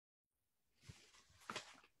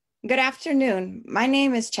Good afternoon. My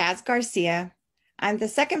name is Chaz Garcia. I'm the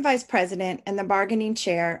second vice president and the bargaining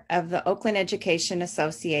chair of the Oakland Education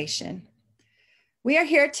Association. We are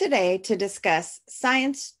here today to discuss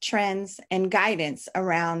science, trends, and guidance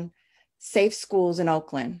around safe schools in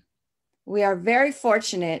Oakland. We are very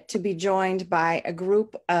fortunate to be joined by a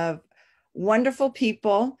group of wonderful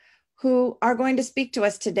people who are going to speak to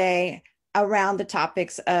us today around the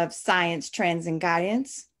topics of science, trends, and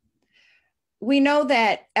guidance. We know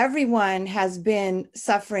that everyone has been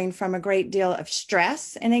suffering from a great deal of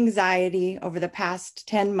stress and anxiety over the past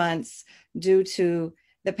 10 months due to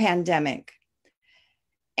the pandemic.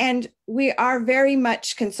 And we are very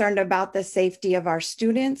much concerned about the safety of our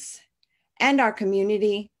students and our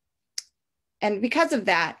community. And because of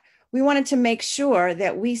that, we wanted to make sure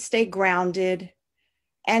that we stay grounded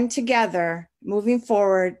and together moving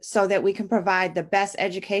forward so that we can provide the best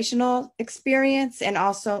educational experience and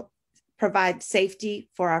also provide safety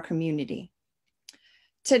for our community.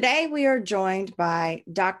 Today, we are joined by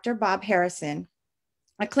Dr. Bob Harrison,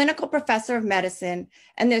 a clinical professor of medicine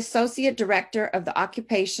and the associate director of the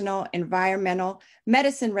Occupational Environmental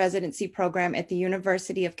Medicine Residency Program at the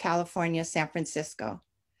University of California, San Francisco.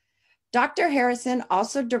 Dr. Harrison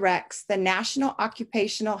also directs the National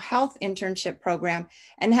Occupational Health Internship Program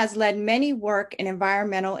and has led many work in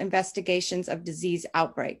environmental investigations of disease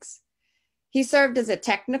outbreaks. He served as a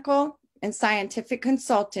technical and scientific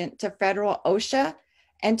consultant to federal OSHA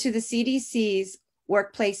and to the CDC's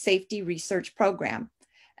Workplace Safety Research Program,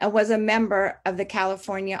 and was a member of the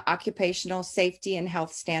California Occupational Safety and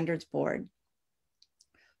Health Standards Board.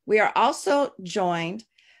 We are also joined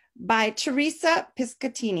by Teresa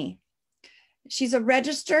Piscatini. She's a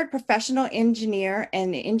registered professional engineer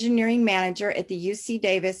and engineering manager at the UC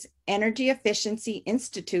Davis Energy Efficiency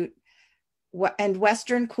Institute and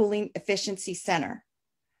Western Cooling Efficiency Center.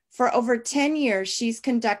 For over 10 years, she's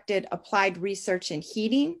conducted applied research in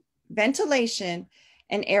heating, ventilation,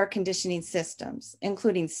 and air conditioning systems,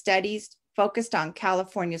 including studies focused on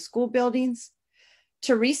California school buildings.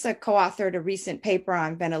 Teresa co-authored a recent paper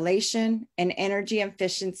on ventilation and energy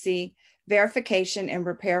efficiency verification and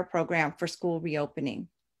repair program for school reopening.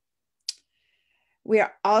 We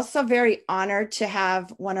are also very honored to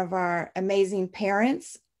have one of our amazing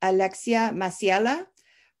parents, Alexia Maciela,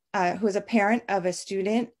 who is a parent of a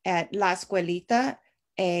student at La Escuelita,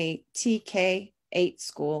 a TK-8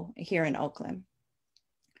 school here in Oakland.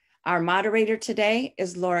 Our moderator today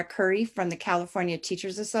is Laura Curry from the California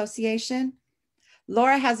Teachers Association.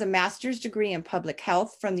 Laura has a master's degree in public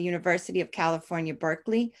health from the University of California,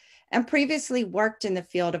 Berkeley, and previously worked in the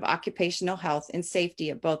field of occupational health and safety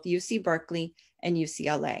at both UC Berkeley and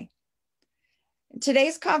UCLA. In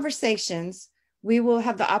today's conversations, we will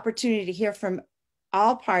have the opportunity to hear from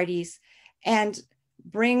all parties and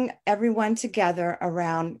bring everyone together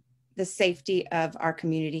around the safety of our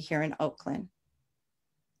community here in Oakland.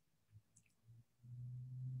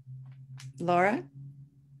 Laura?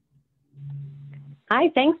 Hi,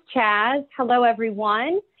 thanks, Chaz. Hello,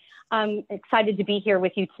 everyone. I'm excited to be here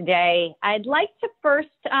with you today. I'd like to first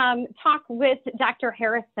talk with Dr.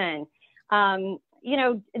 Harrison.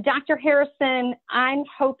 Dr. Harrison, I'm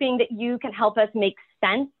hoping that you can help us make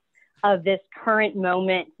sense of this current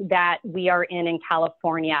moment that we are in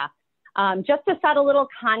California. Just to set a little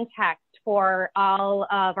context for all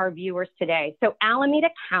of our viewers today. So Alameda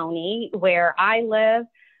County, where I live,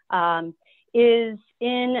 is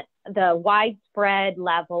in the widespread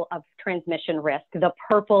level of transmission risk, the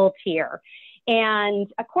purple tier.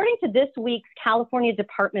 And according to this week's California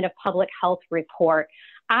Department of Public Health report,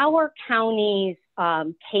 our county's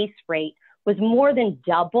case rate was more than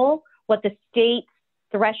double what the state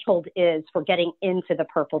threshold is for getting into the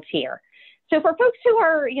purple tier. So for folks who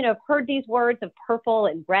are, have heard these words of purple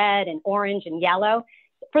and red and orange and yellow,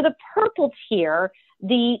 for the purple tier,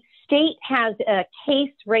 the state has a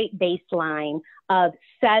case rate baseline of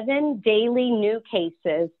 7 daily new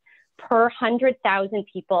cases per 100,000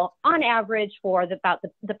 people on average for about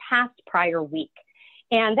the past prior week.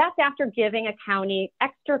 And that's after giving a county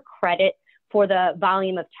extra credit for the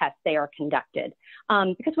volume of tests they are conducted.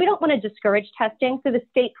 Because we don't want to discourage testing, so the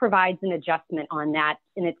state provides an adjustment on that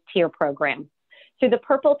in its tier program. So the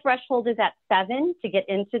purple threshold is at 7 to get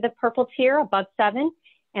into the purple tier, above 7,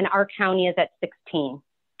 and our county is at 16.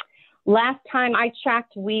 Last time I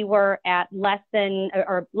checked, we were at less than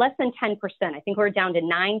 10%. I think we're down to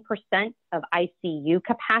 9% of ICU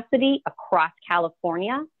capacity across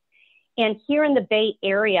California. And here in the Bay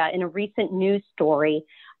Area, in a recent news story,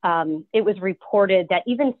 it was reported that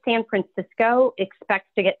even San Francisco expects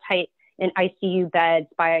to get tight in ICU beds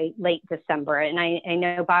by late December. And I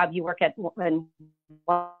know, Bob, you work at one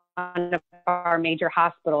of our our major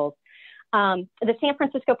hospitals. The San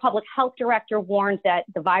Francisco Public Health Director warns that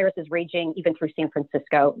the virus is raging even through San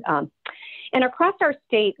Francisco. And across our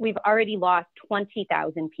state, we've already lost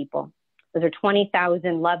 20,000 people. Those are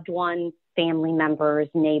 20,000 loved ones, family members,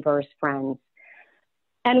 neighbors, friends.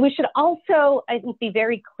 And we should also, I think, be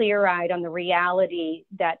very clear-eyed on the reality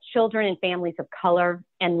that children and families of color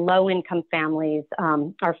and low-income families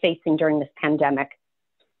are facing during this pandemic.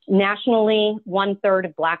 Nationally, 1/3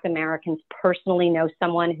 of Black Americans personally know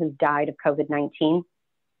someone who's died of COVID-19.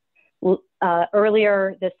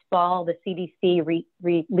 Earlier this fall, the CDC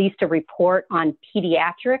released a report on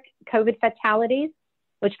pediatric COVID fatalities,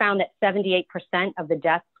 which found that 78% of the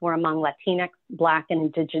deaths were among Latinx, Black, and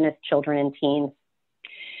Indigenous children and teens.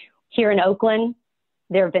 Here in Oakland,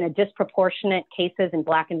 there have been a disproportionate cases in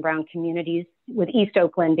Black and Brown communities, with East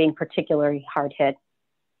Oakland being particularly hard hit.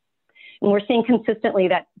 And we're seeing consistently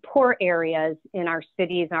that poor areas in our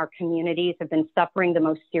cities and our communities have been suffering the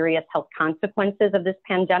most serious health consequences of this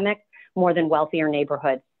pandemic more than wealthier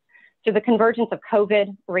neighborhoods. So the convergence of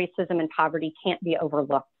COVID, racism, and poverty can't be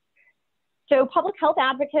overlooked. So public health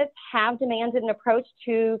advocates have demanded an approach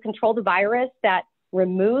to control the virus that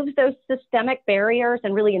removes those systemic barriers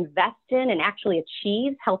and really invest in and actually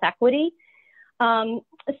achieves health equity.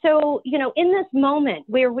 So, in this moment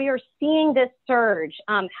where we are seeing this surge,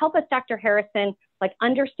 help us, Dr. Harrison,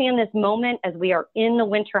 understand this moment as we are in the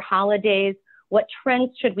winter holidays. What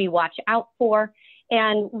trends should we watch out for?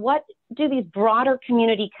 And what do these broader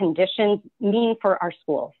community conditions mean for our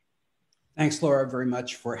schools? Thanks, Laura, very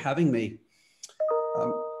much for having me.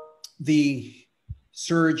 The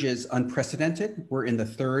surge is unprecedented. We're in the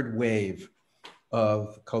third wave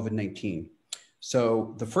of COVID-19.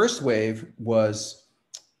 So the first wave was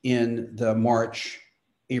in the March,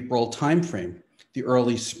 April timeframe, the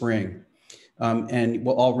early spring. And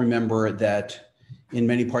we'll all remember that in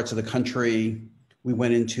many parts of the country, we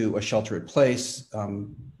went into a shelter in place.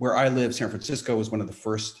 Where I live, San Francisco was one of the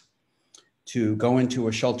first to go into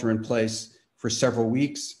a shelter in place for several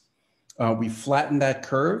weeks. We flattened that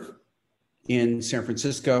curve in San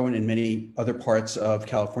Francisco and in many other parts of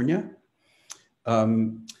California.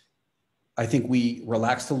 I think we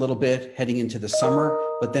relaxed a little bit heading into the summer,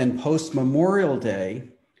 but then post Memorial Day,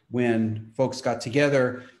 when folks got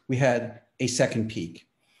together, we had a second peak.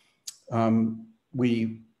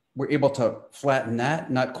 We were able to flatten that,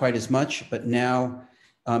 not quite as much, but now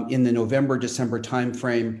in the November, December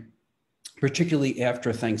timeframe, particularly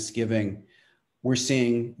after Thanksgiving, we're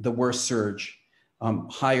seeing the worst surge,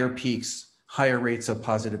 higher peaks, higher rates of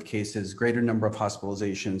positive cases, greater number of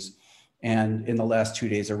hospitalizations, and in the last 2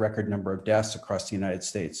 days, a record number of deaths across the United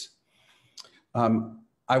States.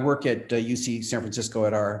 I work at UC San Francisco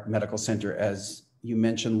at our medical center, as you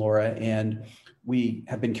mentioned, Laura, and we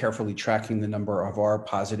have been carefully tracking the number of our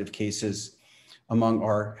positive cases among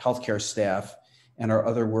our healthcare staff and our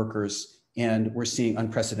other workers, and we're seeing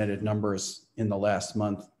unprecedented numbers in the last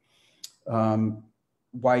month.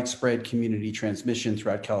 Widespread community transmission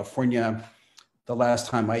throughout California. The last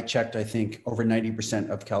time I checked, I think over 90%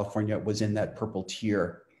 of California was in that purple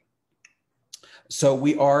tier. So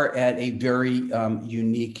we are at a very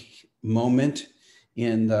unique moment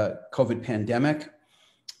in the COVID pandemic.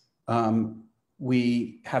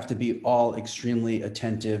 We have to be all extremely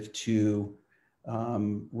attentive to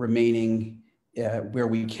remaining where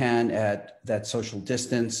we can at that social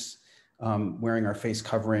distance, wearing our face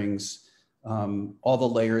coverings, all the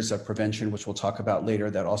layers of prevention, which we'll talk about later,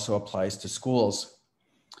 that also applies to schools.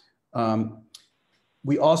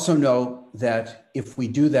 We also know that if we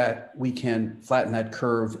do that, we can flatten that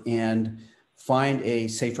curve and find a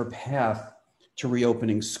safer path to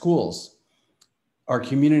reopening schools. Our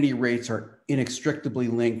community rates are inextricably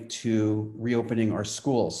linked to reopening our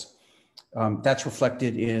schools. That's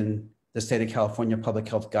reflected in the state of California public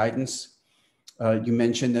health guidance. You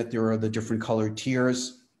mentioned that there are the different colored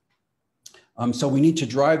tiers. So we need to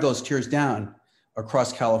drive those tiers down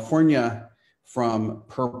across California from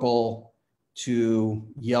purple to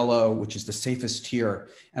yellow, which is the safest tier.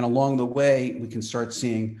 And along the way, we can start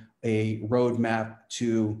seeing a roadmap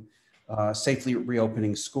to safely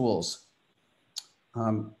reopening schools.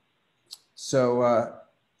 So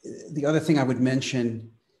the other thing I would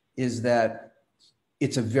mention is that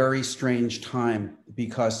it's a very strange time,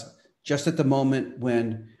 because just at the moment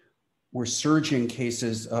when we're surging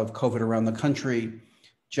cases of COVID around the country,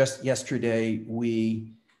 just yesterday,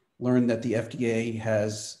 we learned that the FDA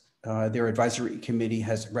has, their advisory committee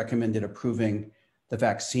has recommended approving the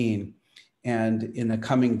vaccine. And in the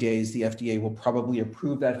coming days, the FDA will probably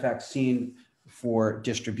approve that vaccine for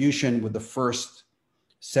distribution, with the first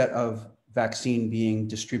set of vaccine being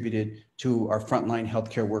distributed to our frontline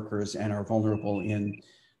healthcare workers and our vulnerable in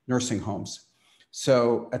nursing homes.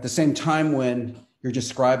 So at the same time, when you're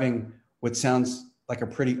describing what sounds like a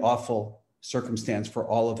pretty awful circumstance for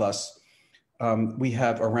all of us, we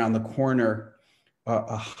have around the corner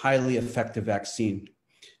a highly effective vaccine.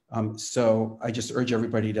 So I just urge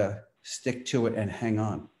everybody to stick to it and hang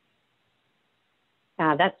on.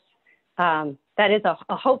 That is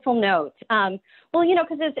a hopeful note. Well, you know,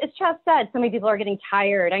 because as Chaz said, so many people are getting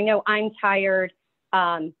tired. I know I'm tired.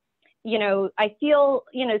 You know, I feel,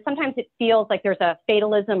 you know, sometimes it feels like there's a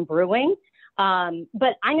fatalism brewing.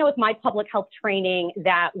 But I know with my public health training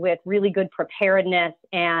that with really good preparedness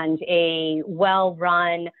and a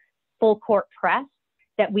well-run full court press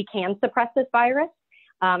that we can suppress this virus.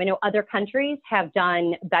 I know other countries have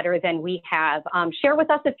done better than we have. Share with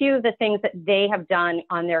us a few of the things that they have done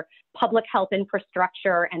on their public health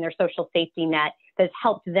infrastructure and their social safety net that's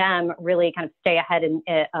helped them really kind of stay ahead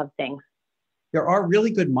of things. There are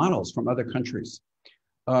really good models from other countries.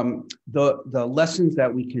 The lessons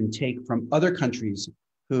that we can take from other countries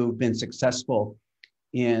who've been successful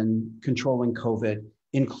in controlling COVID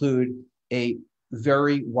include a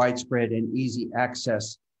very widespread and easy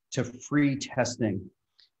access to free testing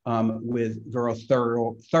with very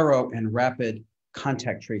thorough and rapid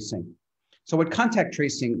contact tracing. So what contact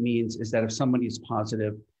tracing means is that if somebody is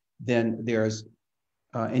positive, then there's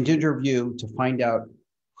an interview to find out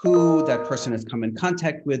who that person has come in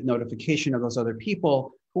contact with, notification of those other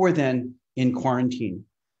people who are then in quarantine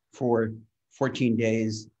for 14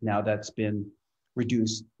 days. Now that's been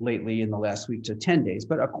reduced lately in the last week to 10 days,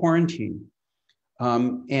 but a quarantine.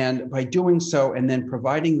 And by doing so, and then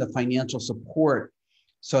providing the financial support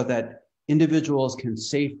so that individuals can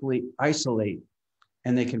safely isolate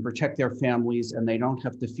and they can protect their families and they don't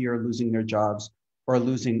have to fear losing their jobs or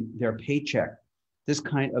losing their paycheck. This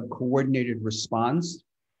kind of coordinated response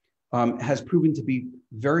has proven to be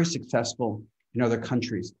very successful in other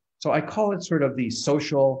countries. So I call it sort of the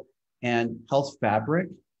social and health fabric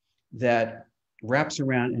that wraps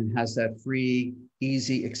around and has that free,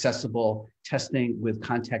 easy, accessible testing with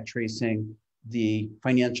contact tracing, the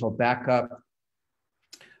financial backup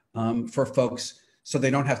for folks so they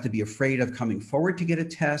don't have to be afraid of coming forward to get a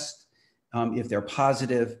test. If they're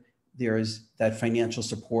positive, there is that financial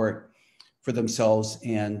support for themselves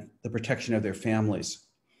and the protection of their families.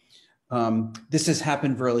 This has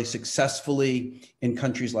happened really successfully in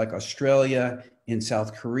countries like Australia, in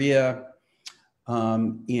South Korea,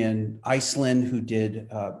 in Iceland, who did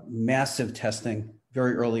massive testing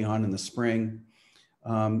very early on in the spring,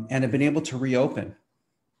 and have been able to reopen.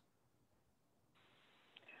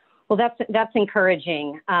 Well, that's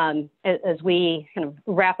encouraging as we kind of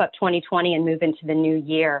wrap up 2020 and move into the new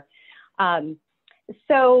year.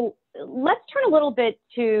 So let's turn a little bit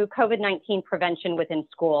to COVID-19 prevention within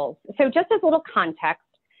schools. So just as a little context,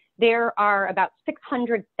 there are about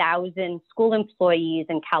 600,000 school employees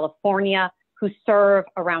in California who serve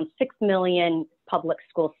around 6 million public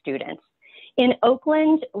school students. In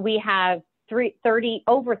Oakland, we have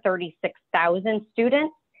over 36,000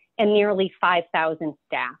 students and nearly 5,000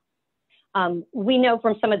 staff. We know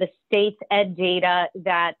from some of the state's ed data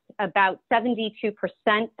that about 72%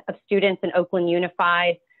 of students in Oakland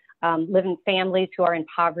Unified live in families who are in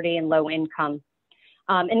poverty and low income.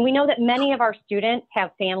 And we know that many of our students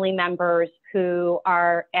have family members who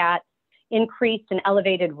are at increased and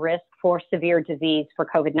elevated risk for severe disease for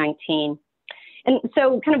COVID-19. And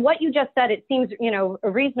so kind of what you just said, it seems, you know,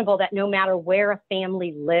 reasonable that no matter where a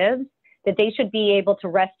family lives, that they should be able to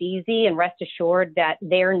rest easy and rest assured that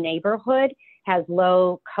their neighborhood has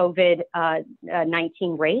low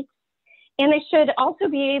COVID-19 rates. And they should also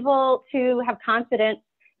be able to have confidence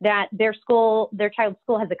that their child's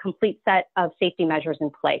school has a complete set of safety measures in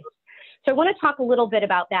place. So I want to talk a little bit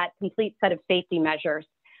about that complete set of safety measures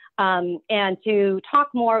and to talk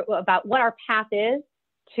more about what our path is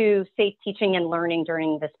to safe teaching and learning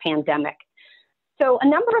during this pandemic. So a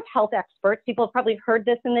number of health experts, people have probably heard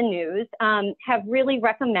this in the news, have really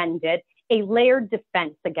recommended a layered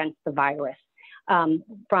defense against the virus.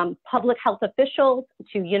 From public health officials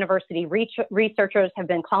to university researchers have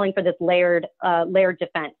been calling for this layered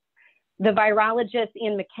defense. The virologist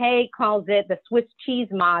Ian McKay calls it the Swiss cheese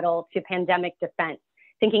model to pandemic defense,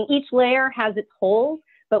 thinking each layer has its holes,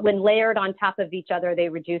 but when layered on top of each other, they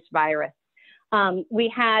reduce virus. We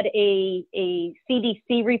had a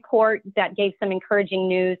CDC report that gave some encouraging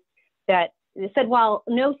news that said while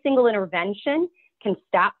no single intervention can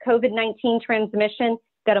stop COVID-19 transmission,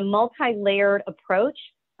 that a multi-layered approach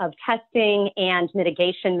of testing and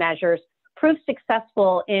mitigation measures proved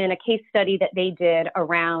successful in a case study that they did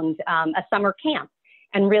around a summer camp.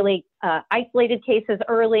 and really isolated cases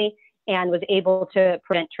early and was able to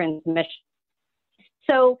prevent transmission.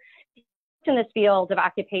 So in this field of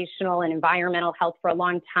occupational and environmental health for a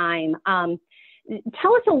long time.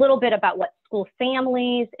 Tell us a little bit about what school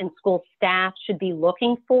families and school staff should be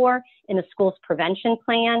looking for in a school's prevention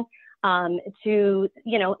plan to,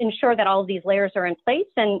 ensure that all of these layers are in place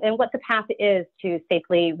and what the path is to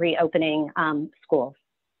safely reopening schools.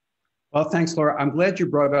 Well, thanks, Laura. I'm glad you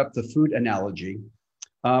brought up the food analogy.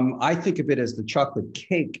 I think of it as the chocolate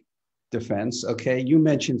cake defense. Okay, you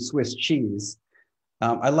mentioned Swiss cheese.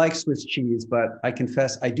 I like Swiss cheese, but I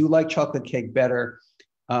confess I do like chocolate cake better.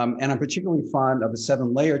 And I'm particularly fond of a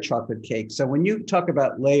 7-layer chocolate cake. So when you talk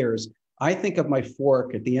about layers, I think of my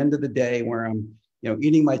fork at the end of the day where I'm,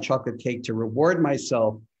 eating my chocolate cake to reward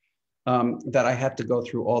myself that I have to go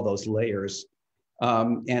through all those layers.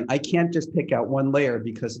 And I can't just pick out one layer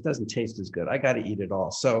because it doesn't taste as good. I got to eat it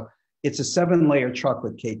all. So it's a 7-layer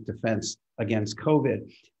chocolate cake defense against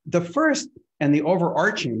COVID. The first and the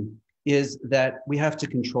overarching is that we have to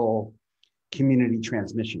control community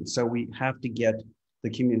transmission. So we have to get the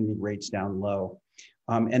community rates down low.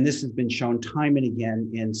 And this has been shown time and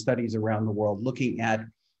again in studies around the world looking at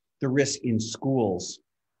the risk in schools.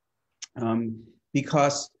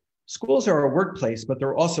 Because schools are a workplace, but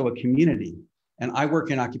they're also a community. And I work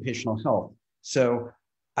in occupational health. So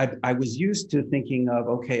I was used to thinking of,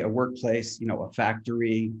 okay, a workplace, a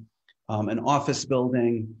factory, an office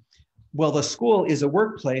building. Well, the school is a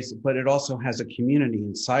workplace, but it also has a community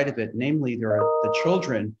inside of it. Namely, there are the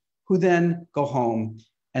children who then go home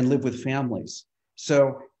and live with families.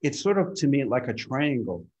 So it's sort of, to me, like a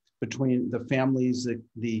triangle between the families,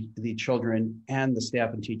 the children, and the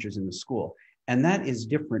staff and teachers in the school. And that is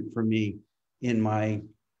different for me in my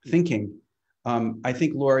thinking. I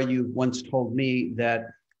think, Laura, you once told me that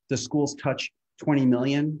the schools touch 20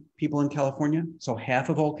 million people in California. So half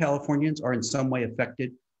of all Californians are in some way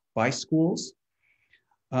affected by schools.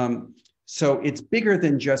 So it's bigger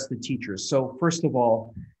than just the teachers. So first of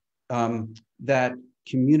all, that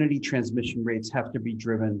community transmission rates have to be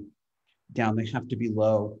driven down. They have to be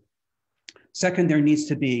low. Second, there needs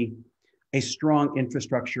to be a strong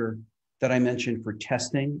infrastructure that I mentioned for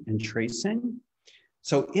testing and tracing.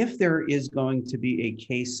 So if there is going to be a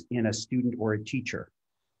case in a student or a teacher,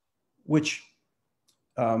 which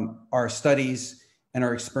our studies and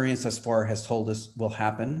our experience thus far has told us will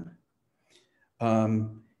happen,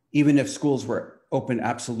 even if schools were open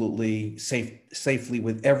absolutely safely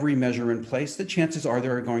with every measure in place, the chances are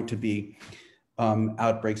there are going to be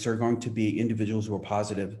outbreaks, there are going to be individuals who are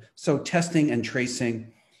positive. So testing and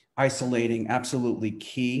tracing, isolating, absolutely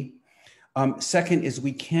key. Second is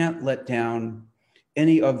we can't let down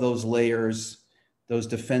any of those layers, those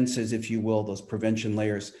defenses, if you will, those prevention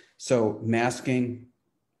layers. So masking,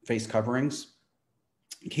 face coverings,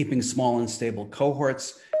 keeping small and stable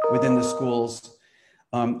cohorts within the schools.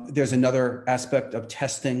 There's another aspect of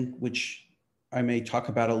testing, which I may talk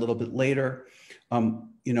about a little bit later.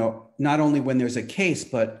 Not only when there's a case,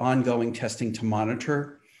 but ongoing testing to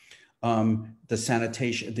monitor the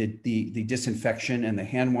sanitation, the disinfection and the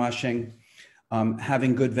hand washing,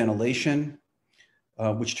 having good ventilation,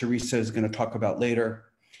 which Teresa is going to talk about later,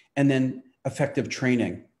 and then effective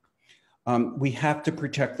training. We have to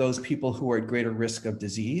protect those people who are at greater risk of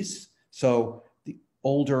disease. So the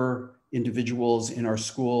older individuals in our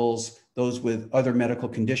schools, those with other medical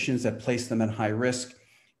conditions that place them at high risk,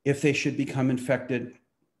 if they should become infected.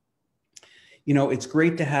 It's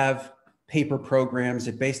great to have paper programs.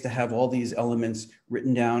 It's based to have all these elements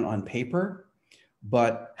written down on paper,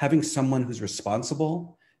 but having someone who's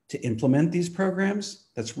responsible to implement these programs,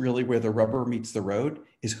 that's really where the rubber meets the road,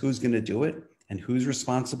 is who's going to do it and who's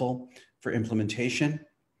responsible for implementation.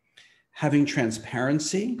 Having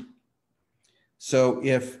transparency. So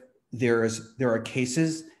if there are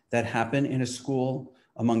cases that happen in a school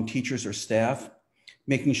among teachers or staff,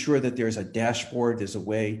 making sure that there's a dashboard, there's a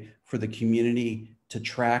way for the community to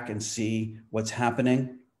track and see what's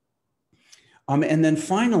happening. And then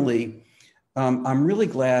finally, I'm really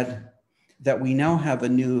glad that we now have a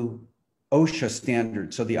new OSHA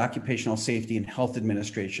standard. So the Occupational Safety and Health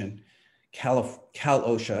Administration,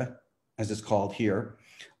 Cal-OSHA, as it's called here,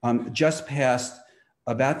 just passed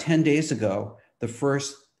about 10 days ago, the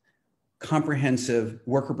first comprehensive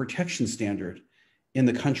worker protection standard in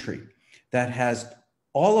the country that has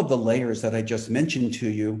all of the layers that I just mentioned to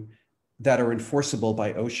you that are enforceable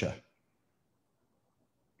by OSHA.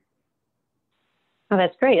 Oh,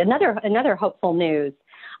 that's great. Another hopeful news.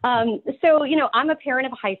 So, I'm a parent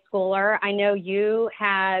of a high schooler. I know you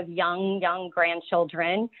have young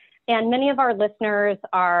grandchildren. And many of our listeners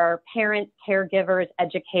are parents, caregivers,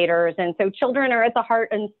 educators. And so children are at the heart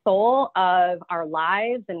and soul of our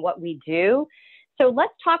lives and what we do. So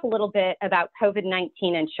let's talk a little bit about COVID-19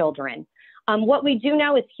 and children. What we do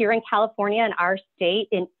know is here in California, in our state,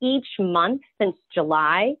 in each month since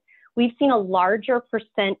July, we've seen a larger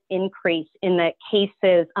percent increase in the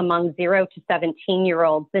cases among 0 to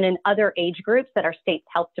 17-year-olds than in other age groups that our state's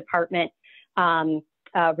health department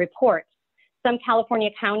reports. Some California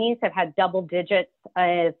counties have had double digits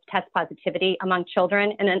of test positivity among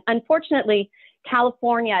children. And unfortunately,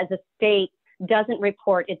 California as a state doesn't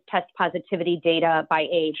report its test positivity data by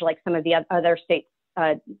age like some of the other states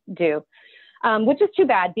do, which is too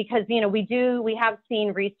bad because, we have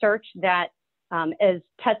seen research that as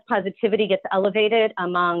test positivity gets elevated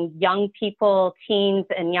among young people, teens,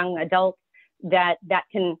 and young adults, that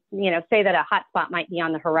can, say that a hotspot might be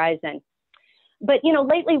on the horizon. But,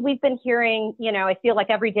 lately we've been hearing, I feel like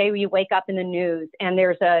every day you wake up in the news and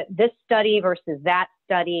there's this study versus that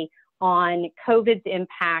study on COVID's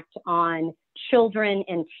impact on children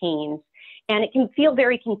and teens. And it can feel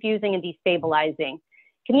very confusing and destabilizing.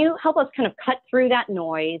 Can you help us kind of cut through that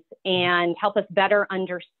noise and help us better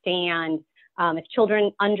understand if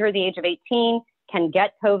children under the age of 18 can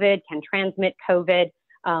get COVID, can transmit COVID?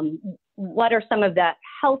 What are some of the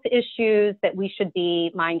health issues that we should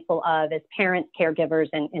be mindful of as parents, caregivers,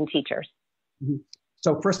 and teachers? Mm-hmm.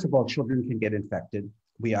 So first of all, children can get infected.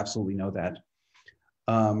 We absolutely know that.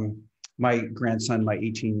 My grandson, my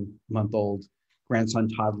 18-month-old grandson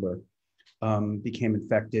toddler, became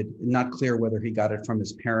infected. Not clear whether he got it from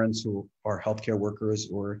his parents who are healthcare workers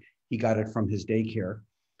or he got it from his daycare.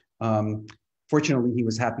 Fortunately, he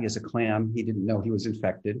was happy as a clam. He didn't know he was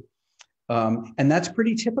infected. And that's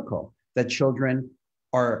pretty typical, that children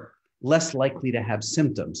are less likely to have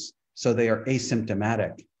symptoms. So they are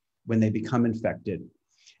asymptomatic when they become infected.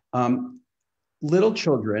 Little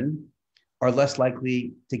children are less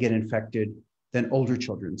likely to get infected than older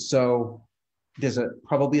children. So there's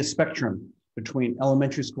probably a spectrum between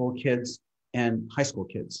elementary school kids and high school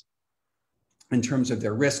kids in terms of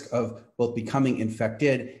their risk of both becoming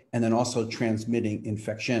infected and then also transmitting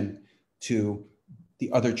infection to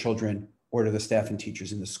the other children or to the staff and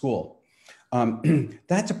teachers in the school.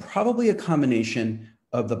 That's probably a combination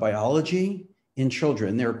of the biology in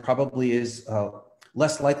children. There probably is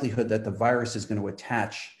less likelihood that the virus is going to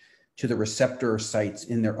attach to the receptor sites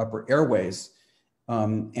in their upper airways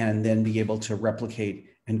and then be able to replicate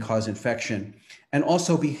and cause infection. And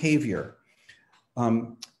also behavior.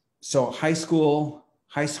 So high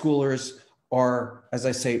schoolers are, as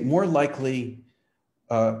I say, more likely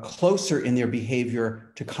closer in their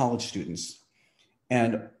behavior to college students.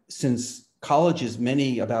 And since colleges,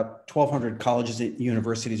 about 1,200 colleges and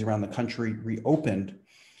universities around the country reopened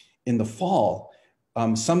in the fall,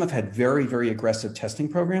 some have had very, very aggressive testing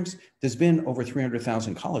programs. There's been over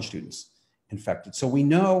 300,000 college students infected. So we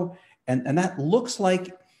know, and that looks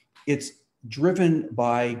like it's driven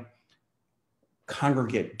by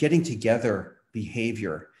getting together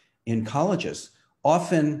behavior in colleges,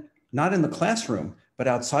 often not in the classroom, but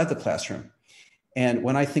outside the classroom. And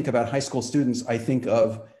when I think about high school students, I think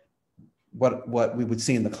of what we would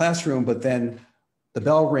see in the classroom, but then the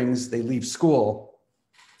bell rings, they leave school,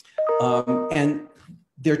 and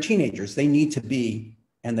they're teenagers. They need to be,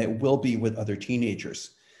 and they will be with other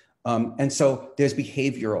teenagers. And so there's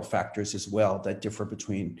behavioral factors as well that differ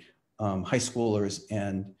between high schoolers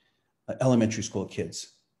and elementary school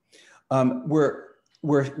kids.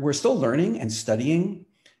 We're still learning and studying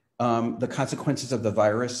the consequences of the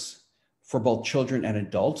virus for both children and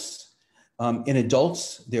adults. In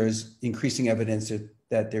adults, there's increasing evidence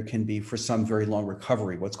that there can be, for some, very long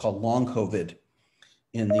recovery, what's called long COVID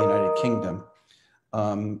in the United Kingdom,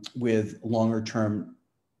 with longer term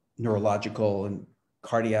neurological and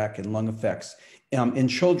cardiac and lung effects. In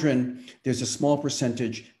children, there's a small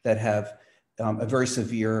percentage that have a very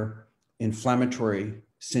severe inflammatory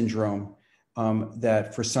syndrome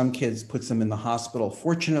that for some kids puts them in the hospital.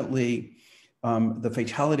 Fortunately, the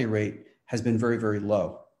fatality rate has been very, very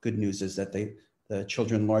low. Good news is that the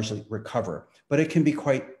children largely recover, but it can be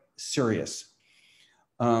quite serious.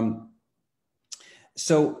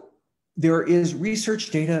 So there is research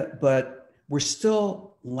data, but we're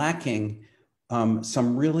still lacking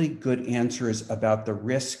some really good answers about the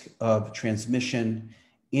risk of transmission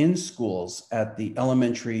in schools at the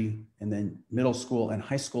elementary and then middle school and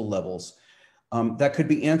high school levels that could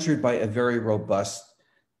be answered by a very robust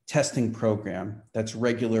testing program that's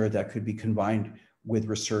regular, that could be combined with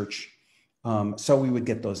research. So we would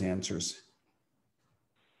get those answers.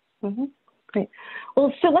 Mm-hmm. Great.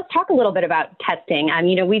 Well, so let's talk a little bit about testing.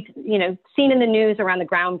 We've seen in the news around the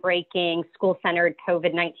groundbreaking school-centered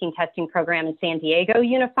COVID-19 testing program in San Diego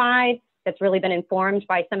Unified. That's really been informed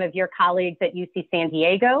by some of your colleagues at UC San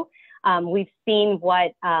Diego. We've seen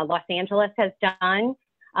what Los Angeles has done.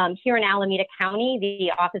 Here in Alameda County,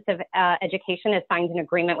 the Office of Education has signed an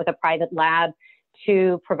agreement with a private lab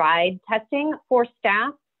to provide testing for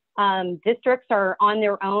staff. Districts are on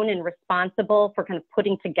their own and responsible for kind of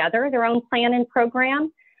putting together their own plan and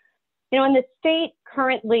program. And the state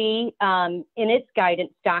currently, in its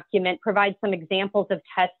guidance document, provides some examples of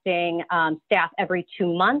testing staff every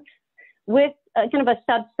 2 months with kind of a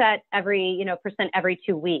subset percent every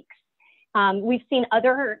 2 weeks. We've seen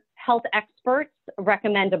other health experts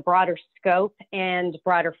recommend a broader scope and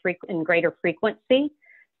greater frequency.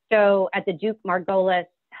 So at the Duke Margolis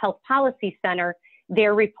Health Policy Center,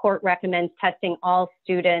 their report recommends testing all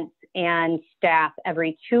students and staff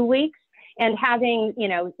every 2 weeks and having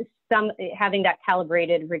that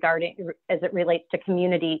calibrated as it relates to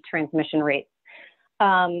community transmission rates.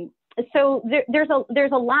 So there's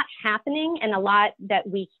a lot happening and a lot that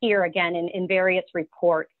we hear again in various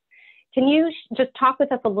reports. Can you just talk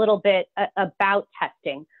with us a little bit about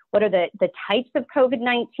testing? What are the types of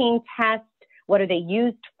COVID-19 tests? What are they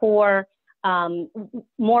used for?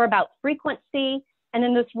 More about frequency, and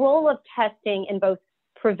then this role of testing in both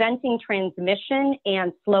preventing transmission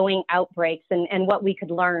and slowing outbreaks, and what we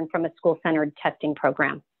could learn from a school-centered testing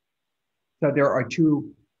program. So there are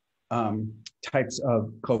two types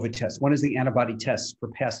of COVID tests. One is the antibody test for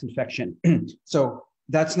past infection. So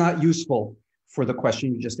that's not useful for the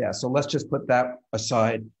question you just asked. So let's just put that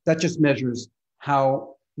aside. That just measures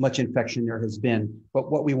how much infection there has been. But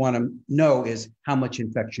what we want to know is how much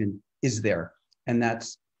infection is there. And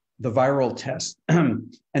that's the viral test.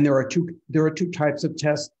 And there are two types of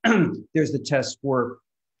tests. There's the test for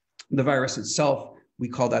the virus itself. We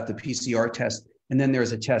call that the PCR test. And then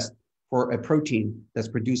there's a test for a protein that's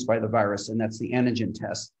produced by the virus, and that's the antigen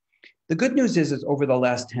test. The good news is over the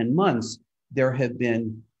last 10 months, there have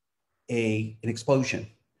been an explosion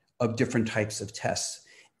of different types of tests.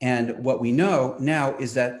 And what we know now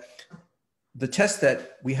is that the test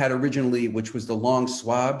that we had originally, which was the long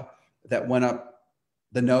swab that went up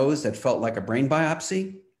the nose that felt like a brain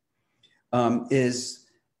biopsy, is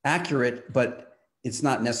accurate, but it's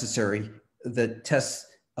not necessary. The tests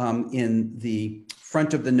in the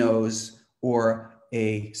front of the nose, or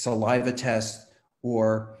a saliva test,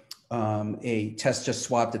 or a test just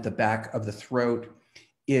swabbed at the back of the throat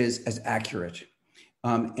is as accurate.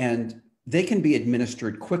 And they can be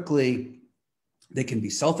administered quickly. They can be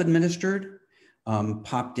self-administered,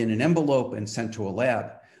 popped in an envelope and sent to a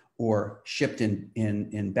lab, or shipped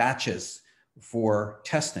in batches for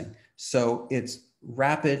testing. So it's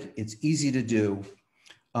rapid, it's easy to do,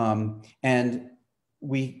 and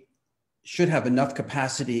we should have enough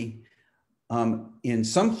capacity in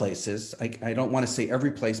some places. I don't want to say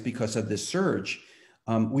every place because of this surge.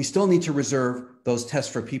 We still need to reserve those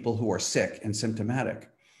tests for people who are sick and symptomatic.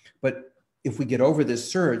 But if we get over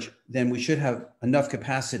this surge, then we should have enough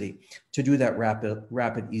capacity to do that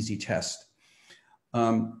rapid, easy test.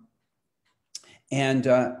 I'm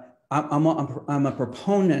a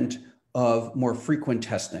proponent of more frequent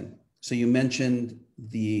testing. So you mentioned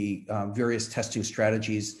the various testing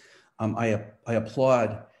strategies. I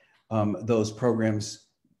applaud those programs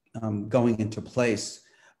going into place.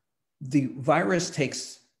 The virus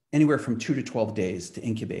takes anywhere from 2 to 12 days to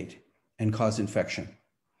incubate and cause infection.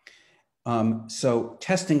 So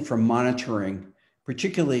testing for monitoring,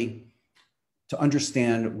 particularly to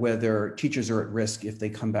understand whether teachers are at risk if they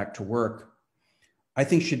come back to work, I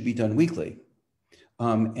think should be done weekly.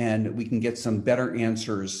 And we can get some better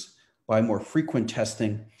answers by more frequent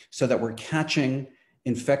testing so that we're catching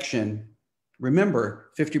infection. Remember,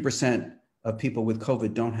 50% of people with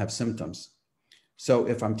COVID don't have symptoms. So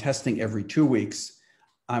if I'm testing every 2 weeks,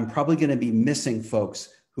 I'm probably going to be missing folks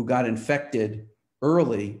who got infected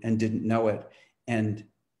early and didn't know it. And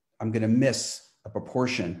I'm going to miss a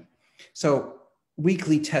proportion. So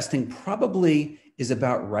weekly testing probably is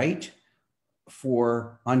about right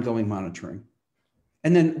for ongoing monitoring.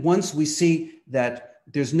 And then once we see that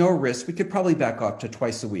there's no risk, we could probably back off to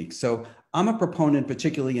twice a week. So I'm a proponent,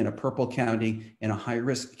 particularly in a purple county, in a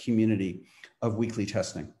high-risk community, of weekly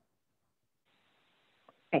testing.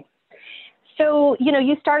 Okay. So,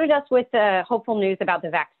 you started us with the hopeful news about the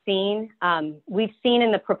vaccine. We've seen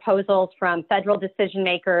in the proposals from federal decision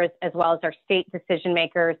makers as well as our state decision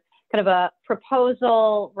makers, kind of a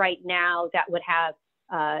proposal right now that would have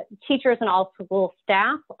teachers and all school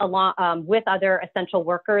staff along with other essential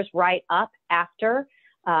workers right up after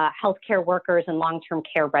healthcare workers and long-term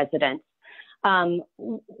care residents.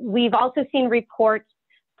 We've also seen reports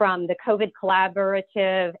from the COVID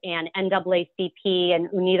Collaborative and NAACP and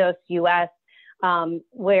Unidos US,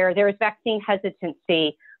 where there is vaccine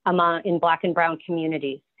hesitancy in Black and Brown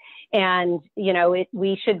communities. And,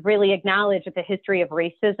 we should really acknowledge that the history of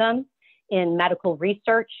racism in medical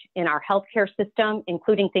research, in our healthcare system,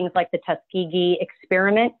 including things like the Tuskegee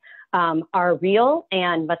experiment, are real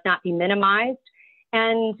and must not be minimized.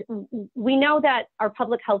 And we know that our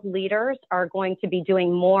public health leaders are going to be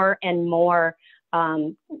doing more and more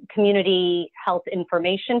community health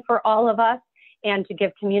information for all of us, and to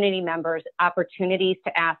give community members opportunities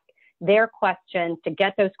to ask their questions, to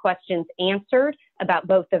get those questions answered about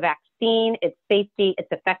both the vaccine, its safety, its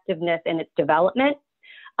effectiveness, and its development.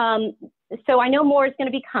 So I know more is going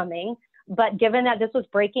to be coming, but given that this was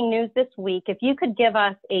breaking news this week, if you could give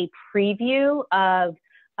us a preview of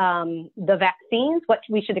the vaccines, what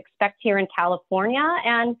we should expect here in California,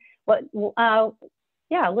 and what,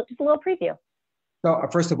 just a little preview. So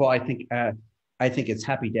first of all, I think it's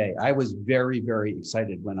happy day. I was very, very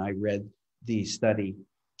excited when I read the study,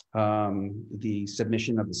 the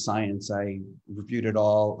submission of the science. I reviewed it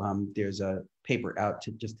all. There's a paper out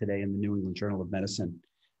just today in the New England Journal of Medicine,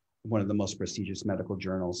 one of the most prestigious medical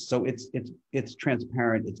journals. So it's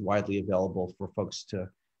transparent. It's widely available for folks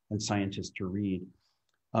and scientists to read.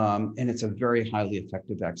 And it's a very highly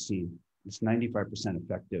effective vaccine. It's 95%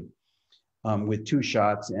 effective with 2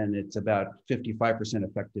 shots, and it's about 55%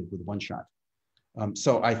 effective with 1 shot.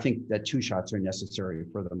 So I think that 2 shots are necessary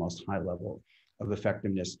for the most high level of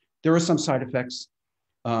effectiveness. There are some side effects,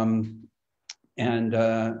 and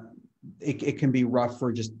it can be rough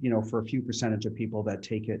for just, for a few percentage of people that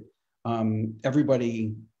take it.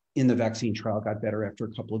 Everybody in the vaccine trial got better after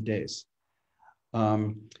a couple of days.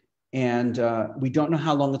 And we don't know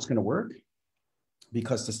how long it's going to work,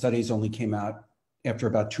 because the studies only came out after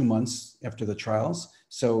about 2 months after the trials.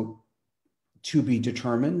 So to be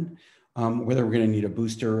determined whether we're going to need a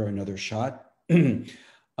booster or another shot.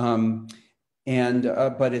 But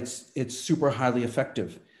it's super highly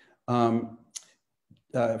effective.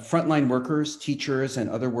 Frontline workers, teachers, and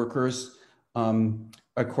other workers,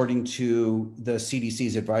 according to the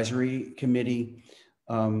CDC's advisory committee,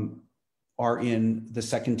 are in the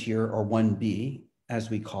second tier, or 1B,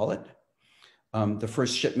 as we call it. The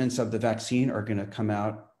first shipments of the vaccine are going to come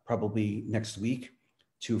out probably next week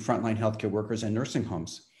to frontline healthcare workers and nursing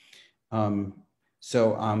homes.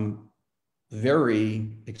 So I'm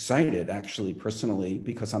very excited, actually, personally,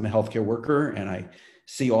 because I'm a healthcare worker and I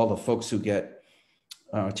see all the folks who get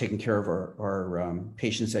taken care of our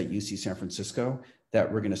patients at UC San Francisco,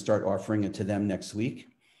 that we're going to start offering it to them next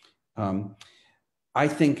week. I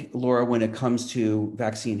think, Laura, when it comes to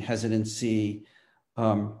vaccine hesitancy,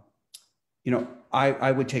 I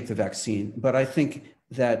would take the vaccine, but I think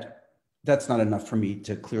that that's not enough for me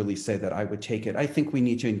to clearly say that I would take it. I think we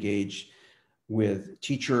need to engage with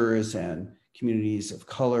teachers and communities of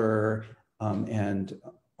color and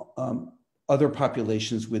other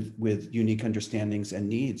populations with unique understandings and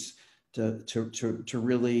needs to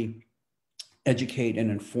really educate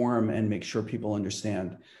and inform and make sure people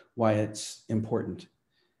understand why it's important.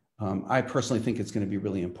 I personally think it's going to be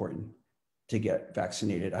really important to get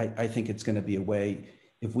vaccinated. I think it's going to be a way,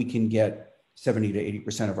 if we can get 70 to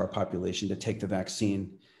 80% of our population to take the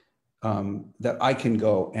vaccine, that I can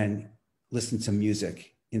go and listen to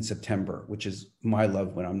music in September, which is my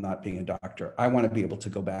love when I'm not being a doctor. I want to be able to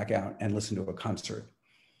go back out and listen to a concert.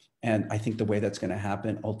 And I think the way that's going to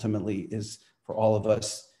happen ultimately is for all of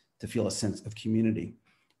us to feel a sense of community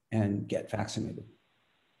and get vaccinated.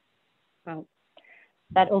 Well,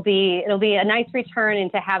 it'll be a nice return,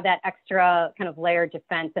 and to have that extra kind of layered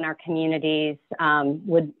defense in our communities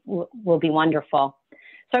will be wonderful.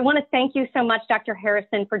 So I want to thank you so much, Dr.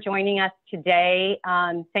 Harrison, for joining us today.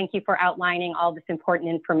 Thank you for outlining all this important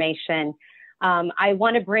information. I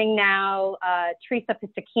want to bring now Teresa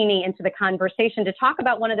Pisacchini into the conversation to talk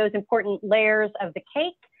about one of those important layers of the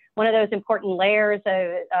cake, one of those important layers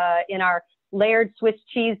in our layered Swiss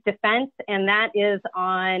cheese defense, and that is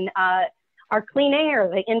on our clean air,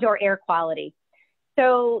 the indoor air quality.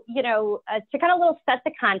 So, to kind of a little set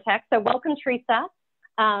the context, so welcome, Teresa.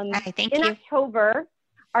 Hi, thank you. In October,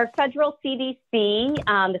 our federal CDC,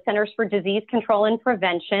 the Centers for Disease Control and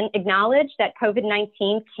Prevention, acknowledged that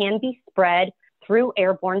COVID-19 can be spread through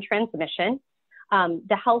airborne transmission.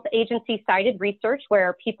 The health agency cited research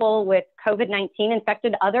where people with COVID-19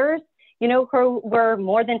 infected others, who were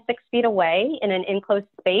more than 6 feet away in an enclosed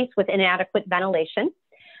space with inadequate ventilation.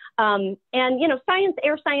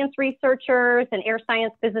 Air science researchers and air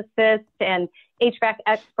science physicists and HVAC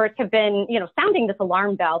experts have been, sounding this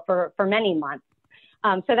alarm bell for many months.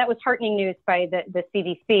 So that was heartening news by the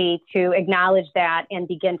CDC to acknowledge that and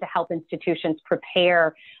begin to help institutions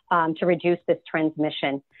prepare to reduce this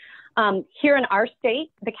transmission. Here in our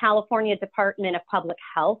state, the California Department of Public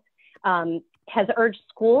Health has urged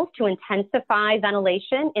schools to intensify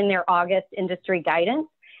ventilation in their August industry guidance.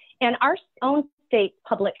 And our own state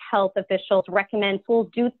public health officials recommend schools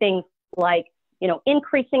do things like,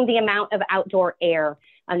 increasing the amount of outdoor air,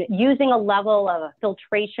 using a level of a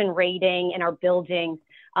filtration rating in our buildings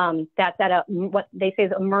that's at what they say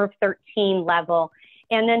is a MERV 13 level,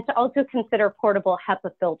 and then to also consider portable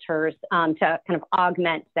HEPA filters to kind of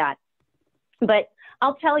augment that. But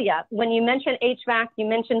I'll tell you, when you mention HVAC, you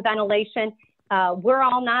mentioned ventilation, we're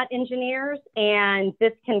all not engineers, and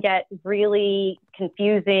this can get really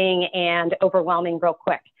confusing and overwhelming real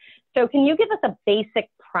quick. So can you give us a basic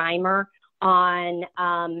primer on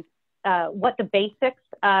what the basics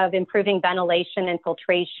of improving ventilation and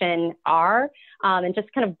filtration are, and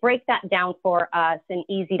just kind of break that down for us in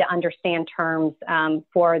easy to understand terms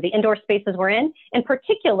for the indoor spaces we're in, and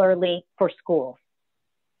particularly for schools?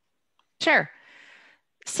 Sure.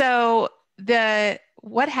 So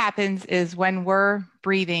what happens is when we're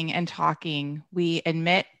breathing and talking, we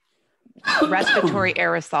emit respiratory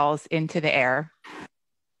aerosols into the air.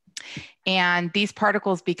 And these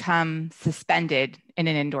particles become suspended in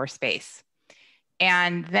an indoor space.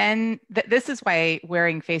 And then this is why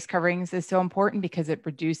wearing face coverings is so important, because it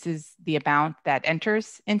reduces the amount that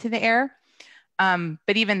enters into the air.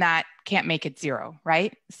 But even that can't make it zero,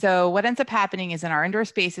 right? So what ends up happening is in our indoor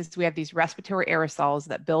spaces, we have these respiratory aerosols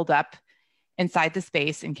that build up inside the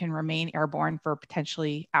space and can remain airborne for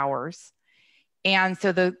potentially hours. And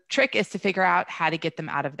so the trick is to figure out how to get them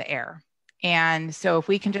out of the air. And so if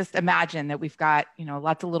we can just imagine that we've got,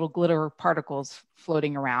 lots of little glitter particles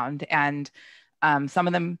floating around, and some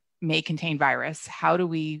of them may contain virus, how do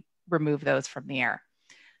we remove those from the air?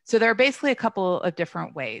 So there are basically a couple of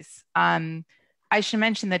different ways. I should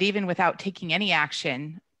mention that even without taking any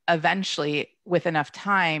action, eventually, with enough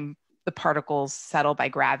time, the particles settle by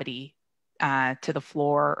gravity to the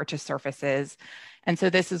floor or to surfaces. And so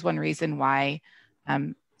this is one reason why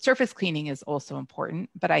surface cleaning is also important,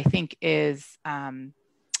 but I think that's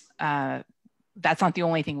not the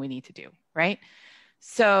only thing we need to do, right?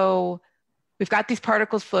 So we've got these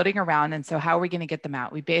particles floating around, and so how are we going to get them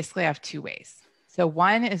out? We basically have two ways. So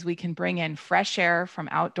one is we can bring in fresh air from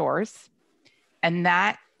outdoors, and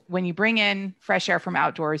that when you bring in fresh air from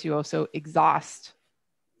outdoors, you also exhaust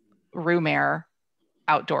room air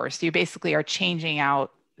outdoors. So you basically are changing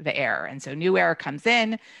out the air. And so new air comes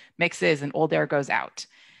in, mixes, and old air goes out.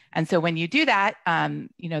 And so when you do that,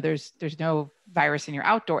 there's no virus in your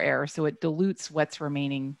outdoor air, so it dilutes what's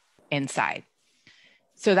remaining inside.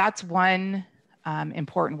 So that's one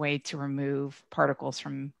important way to remove particles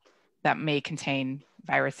that may contain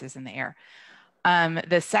viruses in the air.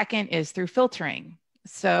 The second is through filtering.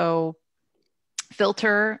 So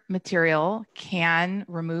filter material can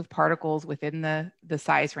remove particles within the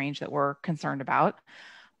size range that we're concerned about,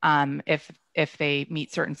 if they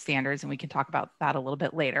meet certain standards, and we can talk about that a little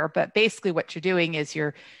bit later. But basically what you're doing is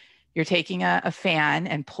you're taking a fan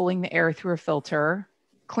and pulling the air through a filter,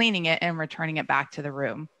 cleaning it, and returning it back to the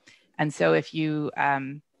room. And so if you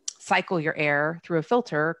cycle your air through a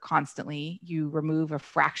filter constantly, you remove a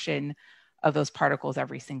fraction of those particles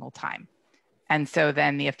every single time. And so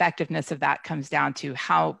then the effectiveness of that comes down to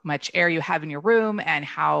how much air you have in your room and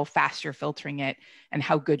how fast you're filtering it and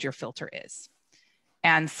how good your filter is.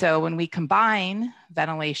 And so when we combine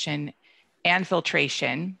ventilation and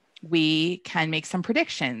filtration, we can make some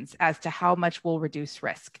predictions as to how much we'll reduce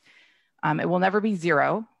risk. It will never be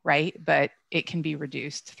zero, right? But it can be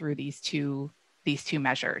reduced through these two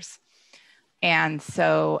measures. And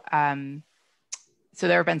so, so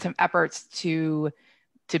there have been some efforts to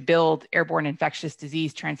build airborne infectious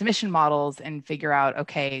disease transmission models and figure out,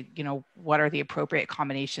 okay, what are the appropriate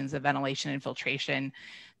combinations of ventilation and filtration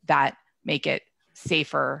that make it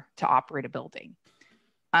safer to operate a building.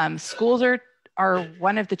 Schools are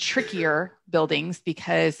one of the trickier buildings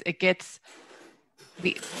because it gets,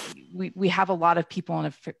 we have a lot of people in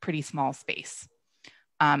a pretty small space.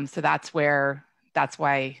 So that's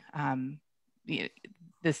why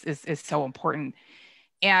this is so important.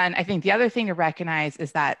 And I think the other thing to recognize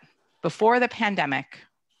is that before the pandemic,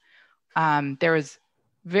 there was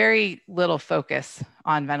very little focus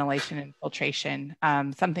on ventilation and filtration,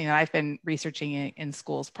 something that I've been researching in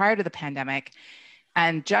schools prior to the pandemic.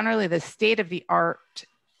 And generally the state of the art,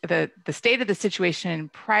 the state of the situation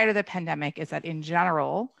prior to the pandemic is that in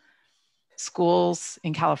general, schools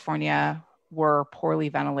in California were poorly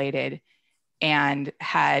ventilated and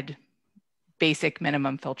had basic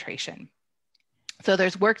minimum filtration. So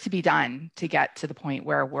there's work to be done to get to the point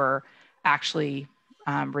where we're actually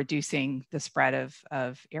reducing the spread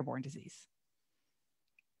of airborne disease.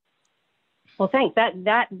 Well, thanks.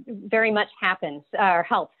 That very much happens or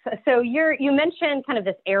helps. So you mentioned kind of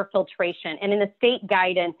this air filtration, and in the state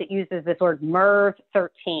guidance, it uses this word MERV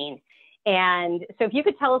 13. And so if you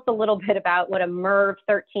could tell us a little bit about what a MERV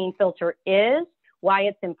 13 filter is, why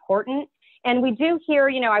it's important. And we do hear,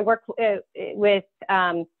 I work with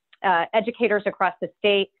educators across the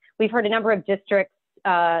state. We've heard a number of districts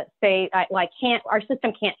say, our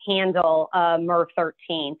system can't handle MERV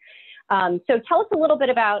 13. So tell us a little bit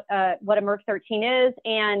about what a MERV 13 is,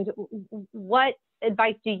 and what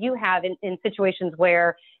advice do you have in situations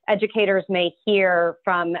where educators may hear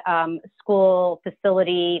from school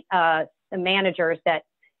facility managers that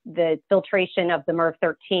the filtration of the MERV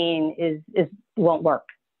 13 won't work?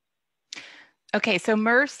 Okay, so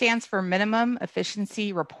MERV stands for Minimum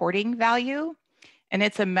Efficiency Reporting Value, and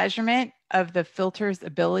it's a measurement of the filter's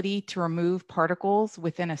ability to remove particles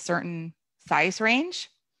within a certain size range.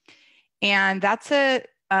 And that's a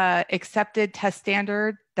accepted test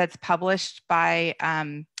standard that's published by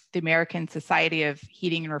the American Society of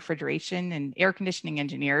Heating and Refrigeration and Air Conditioning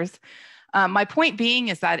Engineers. My point being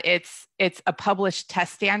is that it's a published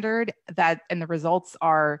test standard and the results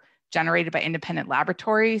are generated by independent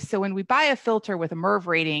laboratories. So when we buy a filter with a MERV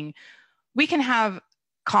rating, we can have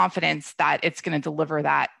confidence that it's going to deliver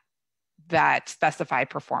that specified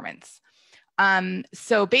performance.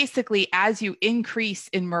 So basically, as you increase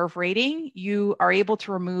in MERV rating, you are able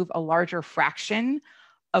to remove a larger fraction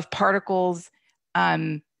of particles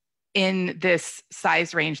in this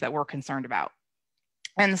size range that we're concerned about.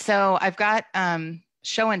 And so I've got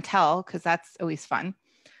show and tell, because that's always fun.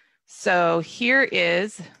 So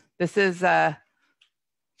this is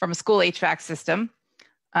from a school HVAC system.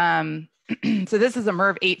 So this is a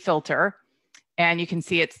MERV 8 filter, and you can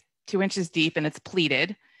see it's 2 inches deep and it's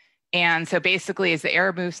pleated. And so basically, as the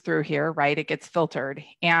air moves through here, right, it gets filtered.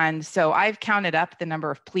 And so I've counted up the number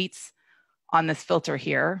of pleats on this filter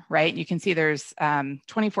here, right? You can see there's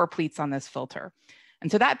 24 pleats on this filter. And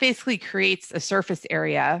so that basically creates a surface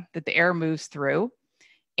area that the air moves through.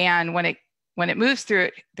 And when it moves through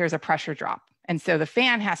it, there's a pressure drop. And so the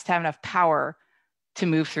fan has to have enough power to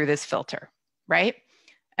move through this filter, right?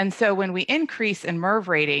 And so when we increase in MERV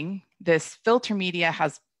rating, this filter media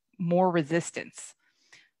has more resistance.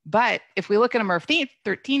 But if we look at a MERV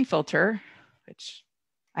 13 filter, which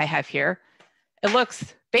I have here, it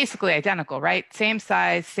looks basically identical, right? Same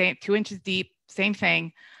size, same 2 inches deep, same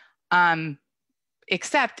thing.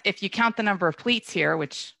 Except if you count the number of pleats here,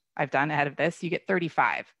 which I've done ahead of this, you get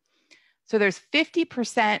 35. So there's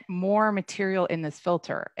 50% more material in this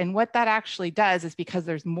filter. And what that actually does is, because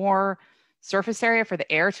there's more surface area for the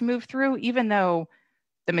air to move through, even though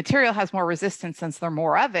the material has more resistance since there's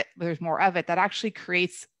more of it, that actually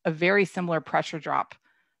creates a very similar pressure drop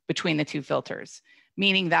between the two filters,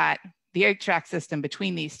 meaning that the HVAC system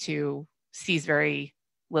between these two sees very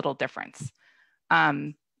little difference.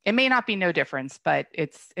 It may not be no difference, but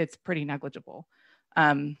it's pretty negligible.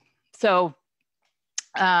 So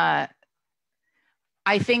I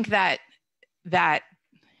think that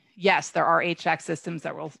yes, there are HVAC systems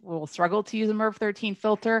that will struggle to use a MERV 13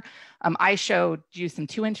 filter. I showed you some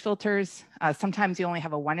 2-inch filters. Sometimes you only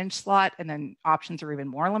have a 1-inch slot, and then options are even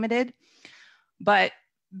more limited. But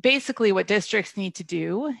basically what districts need to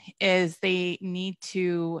do is they need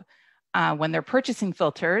to, when they're purchasing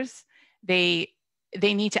filters, they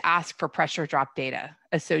need to ask for pressure drop data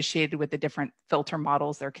associated with the different filter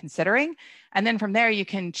models they're considering. And then from there, you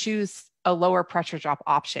can choose a lower pressure drop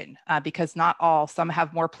option because some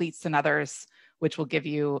have more pleats than others, which will give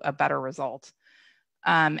you a better result.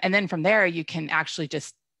 And then from there, you can actually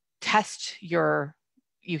just test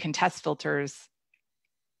filters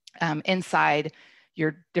inside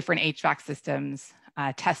your different HVAC systems.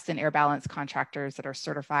 Test and air balance contractors that are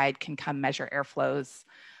certified can come measure airflows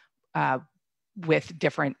with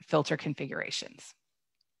different filter configurations.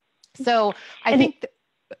 So I think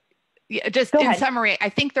in summary, I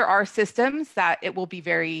think there are systems that it will be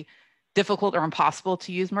very difficult or impossible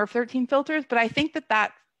to use MERV 13 filters, but I think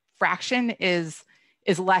that fraction is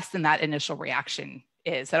less than that initial reaction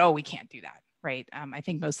is that, oh, we can't do that, right? I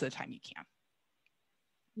think most of the time you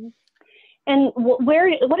can. And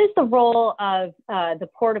what is the role of the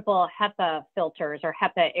portable HEPA filters or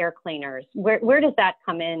HEPA air cleaners? Where does that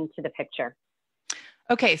come into the picture?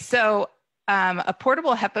 Okay, so a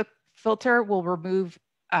portable HEPA filter will remove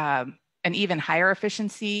an even higher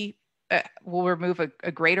efficiency, will remove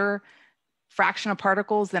a greater fraction of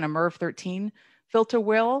particles than a MERV 13 filter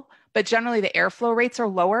will, but generally the airflow rates are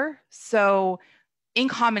lower. So in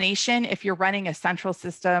combination, if you're running a central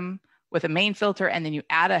system with a main filter and then you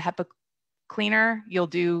add a HEPA cleaner, you'll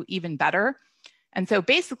do even better. And so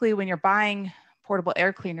basically when you're buying portable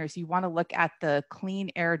air cleaners, you want to look at the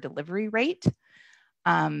clean air delivery rate,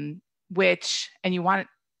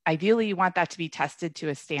 ideally you want that to be tested to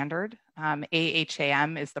a standard.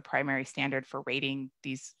 AHAM is the primary standard for rating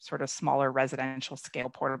these sort of smaller residential scale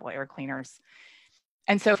portable air cleaners.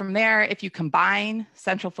 And so from there, if you combine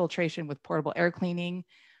central filtration with portable air cleaning,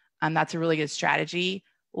 that's a really good strategy.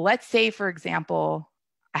 Let's say, for example,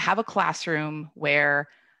 I have a classroom where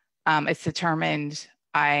it's determined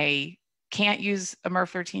I can't use a MERV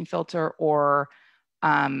 13 filter, or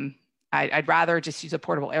I'd rather just use a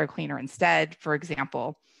portable air cleaner instead, for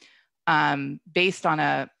example, based on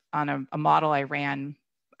a model I ran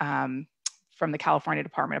from the California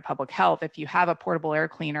Department of Public Health. If you have a portable air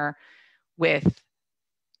cleaner with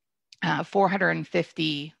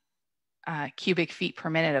 450 cubic feet per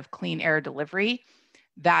minute of clean air delivery,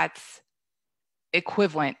 that's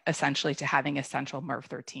equivalent essentially to having a central MERV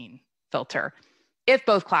 13 filter, if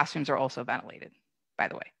both classrooms are also ventilated, by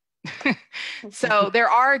the way. So there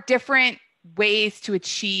are different ways to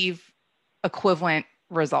achieve equivalent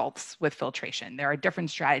results with filtration. There are different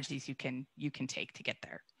strategies you can take to get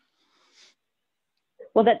there.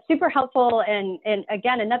 Well, that's super helpful. And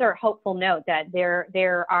again, another hopeful note that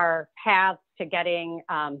there are paths to getting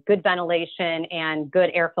good ventilation and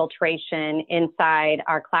good air filtration inside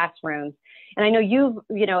our classrooms. And I know you've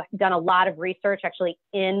done a lot of research actually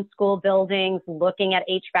in school buildings, looking at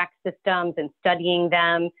HVAC systems and studying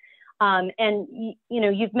them. And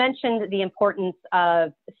you've mentioned the importance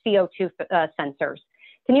of CO2 sensors.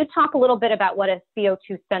 Can you talk a little bit about what a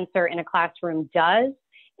CO2 sensor in a classroom does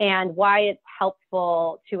and why it's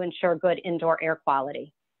helpful to ensure good indoor air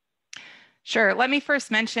quality? Sure. Let me first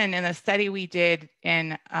mention, in a study we did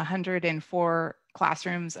in 104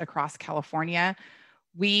 classrooms across California,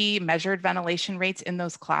 we measured ventilation rates in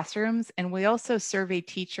those classrooms, and we also surveyed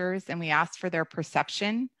teachers and we asked for their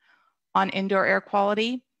perception on indoor air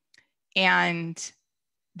quality. And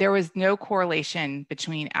there was no correlation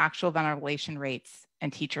between actual ventilation rates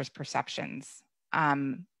and teachers' perceptions.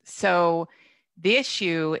 So the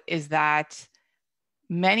issue is that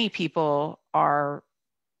many people are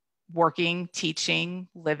working, teaching,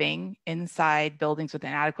 living inside buildings with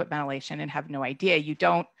inadequate ventilation and have no idea.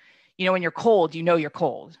 When you're cold, you're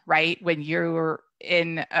cold, right? When you're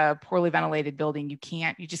in a poorly ventilated building, you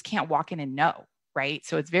just can't walk in and know, right?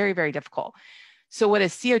 So it's very, very difficult. So what a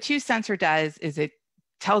CO2 sensor does is it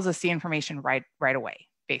tells us the information right away,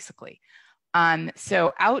 basically.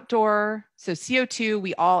 So CO2,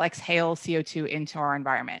 we all exhale CO2 into our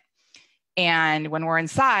environment. And when we're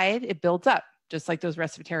inside, it builds up, just like those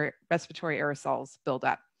respiratory aerosols build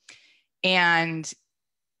up. And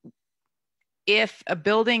if a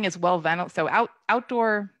building is well ventilated, so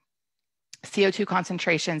outdoor CO2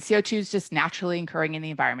 concentration, CO2 is just naturally occurring in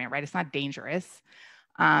the environment, right? It's not dangerous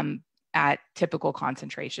at typical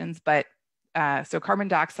concentrations, but so carbon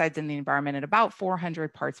dioxide's in the environment at about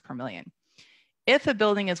 400 parts per million. If a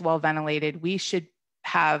building is well ventilated, we should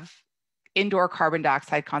have indoor carbon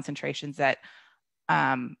dioxide concentrations at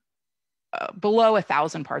below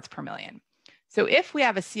 1,000 parts per million. So if we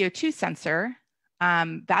have a CO2 sensor,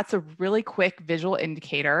 that's a really quick visual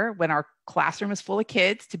indicator when our classroom is full of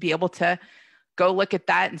kids to be able to go look at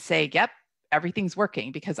that and say, yep, everything's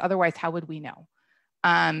working, because otherwise, how would we know?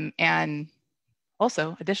 And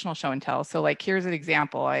also additional show and tell. So like, here's an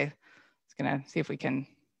example. I was gonna see if we can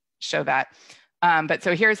show that. But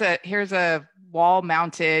so here's a wall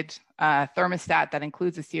mounted thermostat that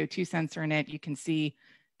includes a CO2 sensor in it. You can see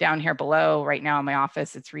down here below right now in my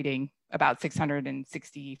office, it's reading about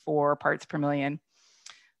 664 parts per million.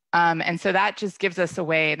 And so that just gives us a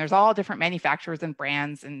way, and there's all different manufacturers and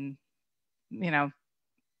brands, and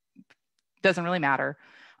doesn't really matter.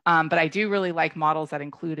 But I do really like models that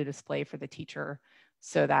include a display for the teacher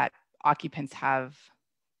so that occupants have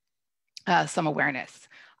some awareness.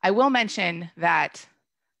 I will mention that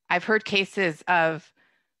I've heard cases of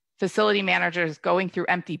facility managers going through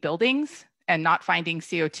empty buildings and not finding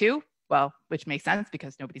CO2, well, which makes sense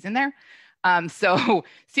because nobody's in there. So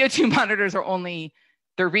CO2 monitors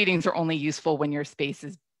their readings are only useful when your space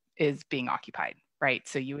is being occupied, right?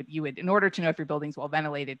 So you would, in order to know if your building's well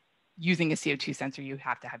ventilated, using a CO2 sensor, you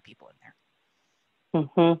have to have people in there.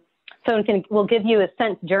 Mm-hmm. So we'll give you a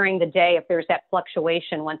sense during the day if there's that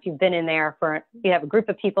fluctuation once you've been in there you have a group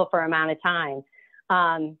of people for an amount of time.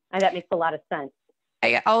 And that makes a lot of sense.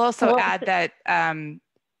 I'll also add that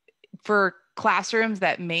for classrooms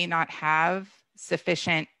that may not have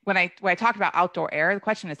sufficient, when I talked about outdoor air, the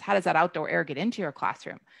question is, how does that outdoor air get into your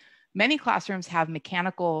classroom? many classrooms have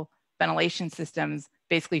mechanical ventilation systems,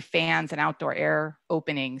 basically fans and outdoor air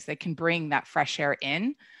openings that can bring that fresh air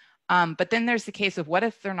in. But then there's the case of what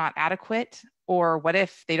if they're not adequate, or what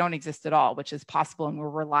if they don't exist at all, which is possible, and we're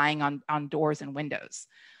relying on doors and windows.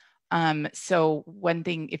 So one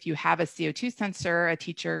thing, if you have a CO2 sensor, a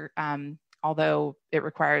teacher, although it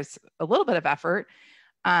requires a little bit of effort,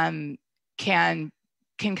 can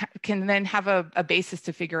then have a basis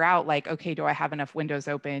to figure out, like, okay, do I have enough windows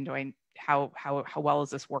open? How well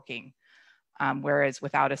is this working? Whereas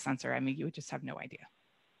without a sensor, I mean, you would just have no idea.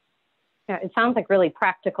 Yeah, it sounds like really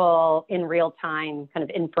practical, in real time kind of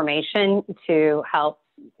information to help,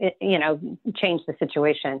 change the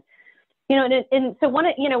situation. And so one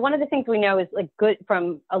of the things we know is, like, good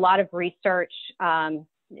from a lot of research,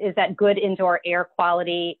 is that good indoor air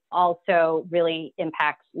quality also really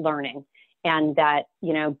impacts learning, and that,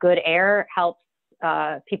 good air helps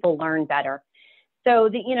people learn better. So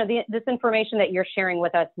this information that you're sharing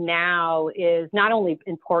with us now is not only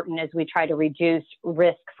important as we try to reduce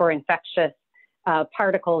risk for infectious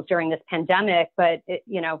particles during this pandemic, but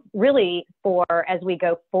really for as we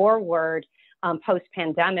go forward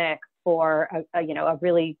post-pandemic, for a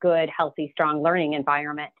really good, healthy, strong learning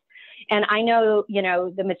environment. And I know,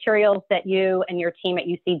 the materials that you and your team at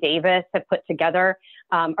UC Davis have put together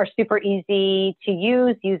are super easy to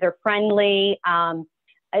use, user-friendly.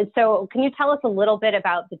 So can you tell us a little bit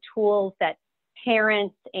about the tools that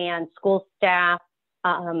parents and school staff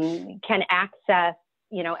can access,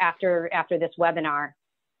 after this webinar?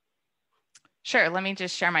 Sure. Let me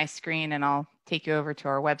just share my screen and I'll take you over to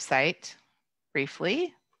our website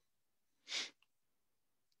briefly.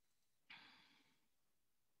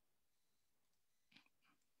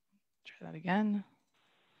 Try that again.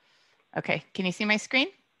 Okay. Can you see my screen?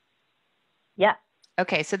 Yeah.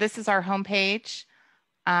 Okay. So this is our homepage.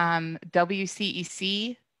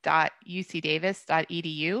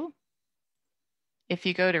 wcec.ucdavis.edu. If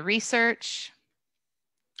you go to research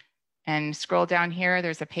and scroll down here,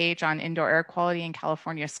 there's a page on indoor air quality in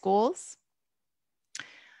California schools.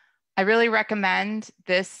 I really recommend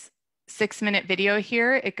this 6-minute video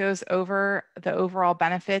here. It goes over the overall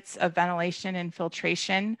benefits of ventilation and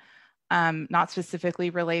filtration, not specifically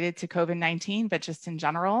related to COVID-19, but just in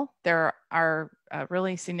general. There are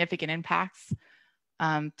really significant impacts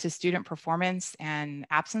to student performance, and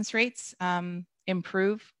absence rates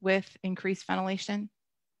improve with increased ventilation.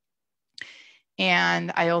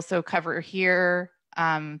 And I also cover here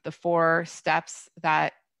the 4 steps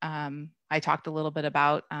that I talked a little bit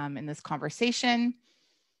about in this conversation.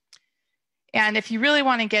 And if you really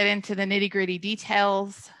want to get into the nitty-gritty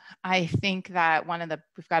details, I think that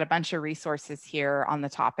we've got a bunch of resources here on the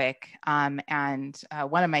topic. And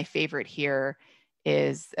one of my favorite here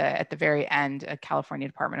is at the very end, a California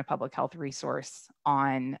Department of Public Health resource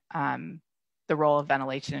on the role of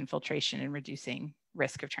ventilation and filtration in reducing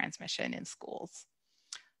risk of transmission in schools.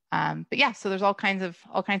 But yeah, so there's all kinds of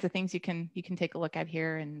things you can take a look at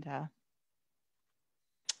here, and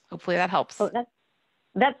hopefully that helps. Oh,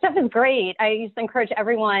 that stuff is great. I just encourage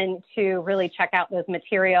everyone to really check out those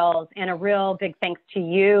materials, and a real big thanks to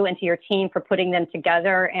you and to your team for putting them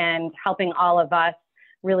together and helping all of us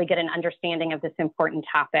really get an understanding of this important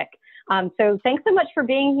topic. So thanks so much for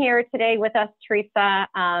being here today with us, Teresa.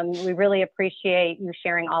 We really appreciate you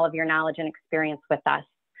sharing all of your knowledge and experience with us.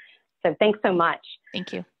 So thanks so much.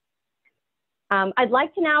 Thank you. I'd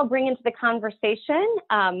like to now bring into the conversation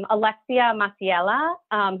Alexia Maciela,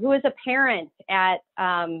 who is a parent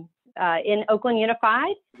in Oakland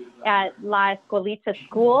Unified at La Escuelita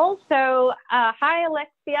School. So hi,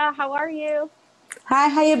 Alexia, how are you? Hi,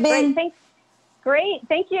 how you been? Great,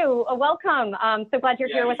 thank you. Welcome. So glad you're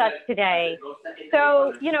here with us today.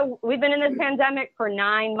 So, we've been in this pandemic for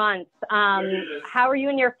 9 months. How are you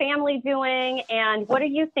and your family doing? And what are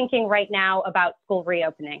you thinking right now about school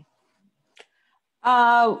reopening?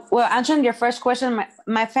 Well, answering your first question,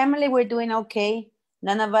 my family, we're doing okay.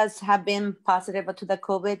 None of us have been positive to the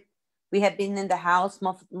COVID. We have been in the house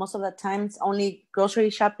most of the times, only grocery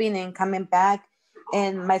shopping and coming back.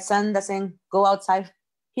 And my son doesn't go outside.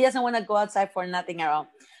 He doesn't want to go outside for nothing at all.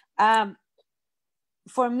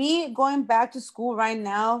 For me, going back to school right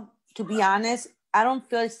now, to be honest, I don't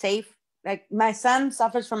feel safe. Like, my son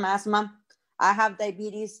suffers from asthma. I have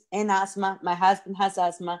diabetes and asthma. My husband has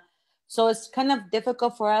asthma. So it's kind of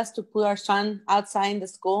difficult for us to put our son outside in the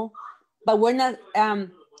school. But we're not,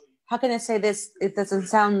 how can I say this? It doesn't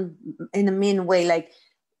sound in a mean way. Like,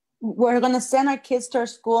 we're going to send our kids to our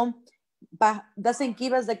school, but doesn't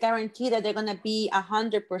give us the guarantee that they're going to be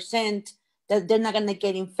 100%, that they're not going to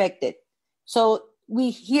get infected. So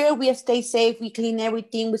we stay safe, we clean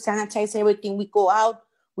everything, we sanitize everything, we go out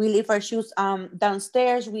We leave our shoes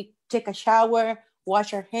downstairs. We take a shower,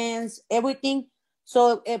 wash our hands, everything.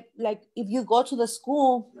 So if you go to the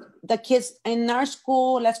school, the kids in our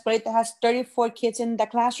school, La Escuelita has 34 kids in the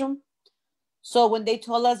classroom. So when they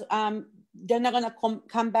told us they're not going to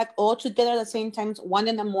come back all together at the same time, one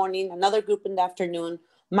in the morning, another group in the afternoon,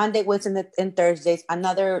 Monday, Wednesday, and Thursdays,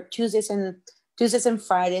 another Tuesdays and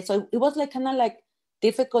Fridays. So it was like kind of like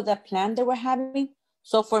difficult, the plan they were having.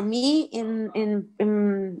 So for me,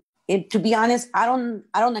 to be honest, I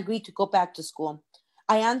don't agree to go back to school.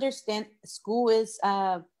 I understand school is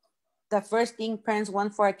the first thing parents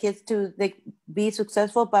want for our kids to be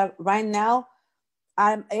successful, but right now,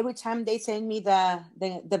 every time they send me the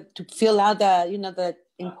to fill out the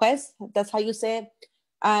inquest, that's how you say it.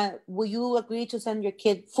 Will you agree to send your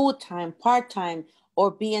kid full-time, part-time,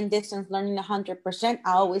 or be in distance learning 100%?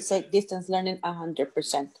 I always say distance learning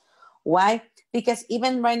 100%. Why? Because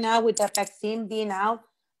even right now with the vaccine being out,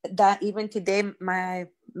 that even today, my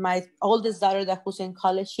oldest daughter that who's in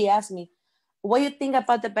college, she asked me, what do you think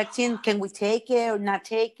about the vaccine? Can we take it or not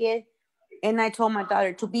take it? And I told my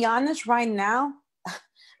daughter, to be honest, right now,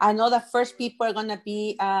 I know the first people are going to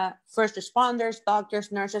be first responders,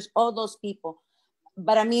 doctors, nurses, all those people.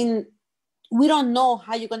 But I mean, we don't know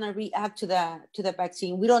how you're going to react to the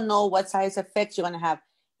vaccine. We don't know what side effects you're going to have.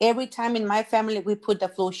 Every time in my family, we put the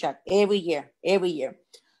flu shot every year.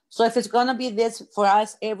 So if it's going to be this for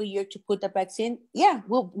us every year to put the vaccine, yeah,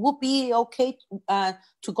 we'll be okay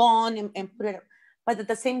to go on and put it. But at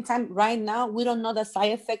the same time, right now, we don't know the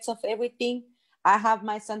side effects of everything. I have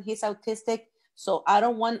my son, he's autistic. So I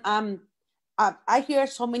don't want, I hear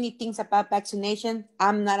so many things about vaccination.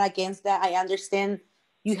 I'm not against that. I understand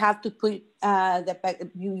you have to put,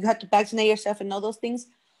 you have to vaccinate yourself and all those things.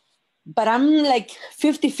 But I'm like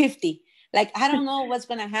 50-50. Like, I don't know what's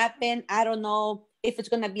going to happen. I don't know if it's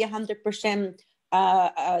going to be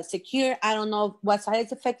 100% secure. I don't know what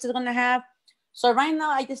side effects it's going to have. So right now,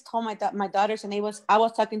 I just told my daughters, and I was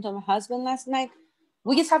talking to my husband last night.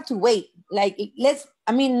 We just have to wait. Like,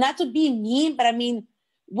 not to be mean, but I mean,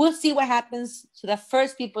 we'll see what happens to the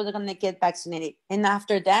first people that are going to get vaccinated. And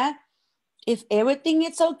after that, if everything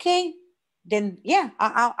is okay, then yeah,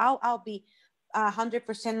 I'll be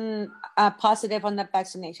 100% positive on the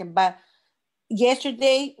vaccination. But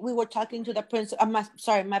yesterday we were talking to the principal.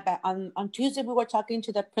 My bad. On Tuesday we were talking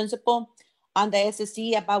to the principal on the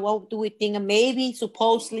SSC about what do we think, and maybe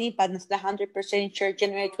supposedly, but it's not 100% sure,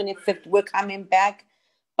 January 25th we're coming back,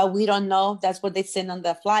 but we don't know. That's what they send on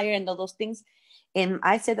the flyer and all those things. And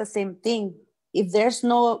I said the same thing. If there's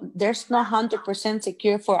no 100%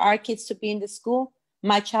 secure for our kids to be in the school,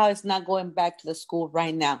 my child is not going back to the school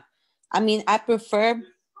right now. I mean, I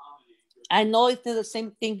know it's not the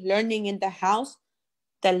same thing learning in the house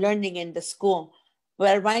than learning in the school.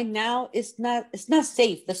 But right now, it's not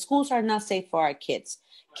safe. The schools are not safe for our kids.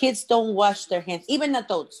 Kids don't wash their hands, even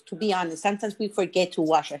adults, to be honest. Sometimes we forget to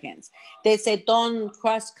wash our hands. They say, don't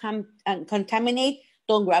contaminate.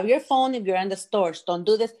 Don't grab your phone if you're in the stores. Don't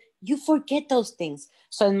do this. You forget those things.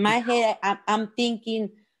 So in my head, I'm thinking,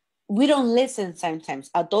 we don't listen sometimes.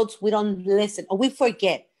 Adults, we don't listen, or we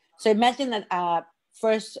forget. So imagine that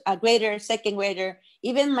first grader, second grader,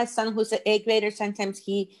 even my son who's an 8th grader, sometimes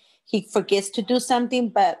he forgets to do something.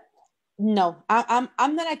 But no,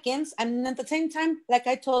 I'm not against. And at the same time, like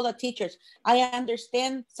I told the teachers, I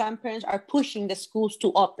understand some parents are pushing the schools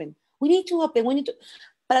to open. We need to open.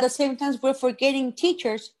 But at the same time, we're forgetting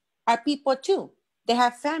teachers are people too. They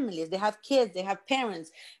have families, they have kids, they have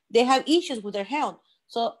parents, they have issues with their health.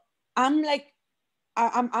 So I'm like,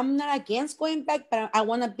 I'm not against going back, but I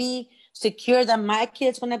want to be secure that my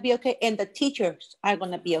kids going to be okay and the teachers are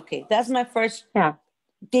going to be okay. That's my first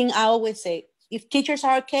thing I always say. If teachers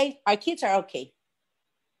are okay, our kids are okay.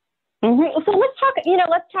 Mm-hmm. So let's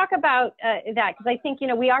talk about that, because I think,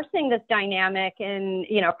 we are seeing this dynamic in,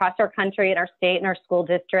 across our country, in our state, and our school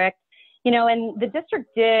district, and the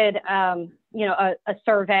district did, a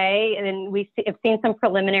survey, and have seen some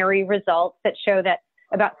preliminary results that show that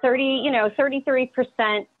about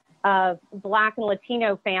 33% of Black and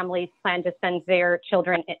Latino families plan to send their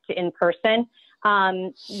children in person,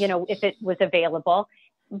 if it was available.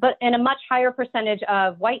 But in a much higher percentage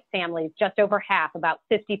of white families, just over half, about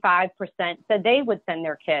 55%, said they would send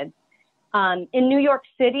their kids. In New York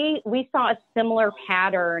City, we saw a similar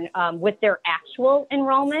pattern with their actual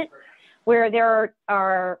enrollment, where there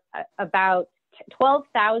are about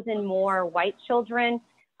 12,000 more white children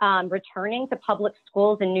returning to public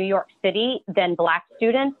schools in New York City than Black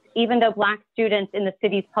students, even though Black students in the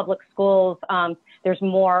city's public schools, there's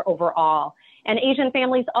more overall. And Asian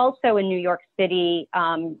families also in New York City,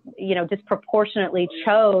 disproportionately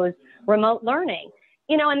chose remote learning.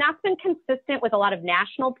 And that's been consistent with a lot of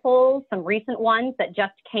national polls, some recent ones that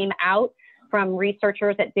just came out from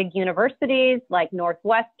researchers at big universities like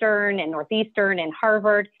Northwestern and Northeastern and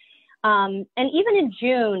Harvard. And even in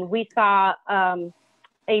June, we saw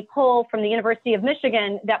a poll from the University of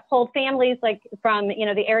Michigan that polled families like from,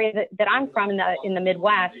 the area that I'm from in the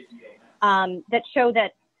Midwest, that show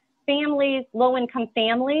that families, low-income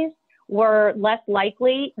families, were less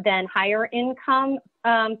likely than higher income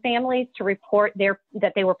families to report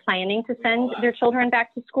that they were planning to send their children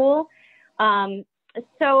back to school.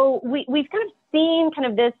 So we've kind of seen kind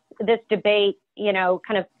of this debate,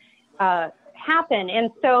 happen.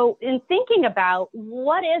 And so in thinking about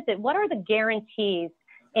what are the guarantees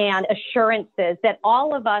and assurances that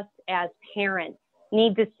all of us as parents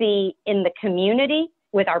need to see in the community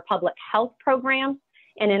with our public health programs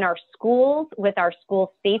and in our schools with our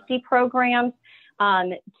school safety programs,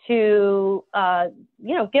 to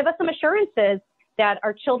give us some assurances that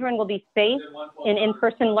our children will be safe in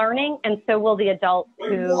in-person learning, and so will the adults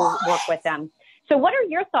who work with them. So what are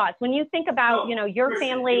your thoughts when you think about, your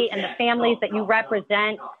family and the families that you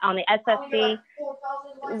represent on the SSC?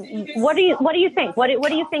 What do you think? What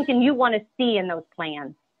do you think and you want to see in those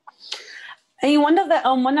plans? In one of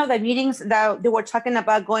the meetings that they were talking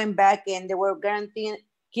about going back, and they were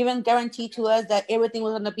giving guarantee to us that everything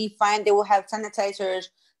was going to be fine. They will have sanitizers,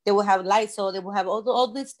 they will have Lysol, they will have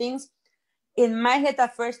all these things. In my head, the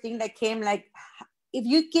first thing that came, like, if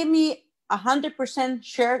you give me 100%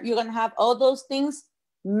 sure you're going to have all those things,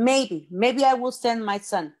 maybe I will send my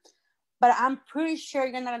son. But I'm pretty sure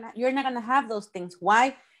you're not going to have those things.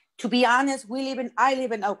 Why? To be honest, I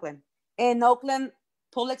live in Oakland. In Oakland,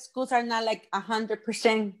 public schools are not like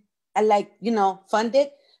 100% funded.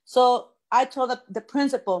 So I told the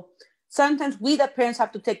principal, sometimes we, the parents,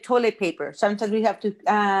 have to take toilet paper. Sometimes we have to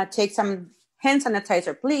take some hand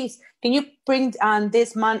sanitizer. Please, can you bring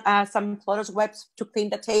this month some Clorox wipes to clean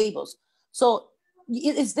the tables? So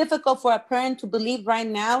it's difficult for a parent to believe right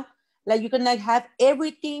now that you're going to have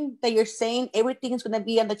everything that you're saying, everything is going to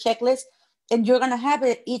be on the checklist, and you're going to have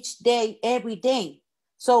it each day, every day.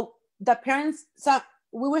 So the parents,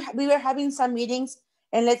 we were having some meetings,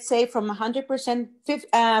 and let's say from 100%,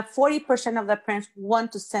 40% of the parents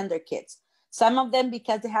want to send their kids. Some of them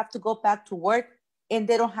because they have to go back to work and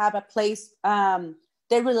they don't have a place.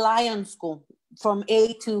 They rely on school from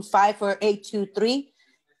 8 to 5 or 8 to 3.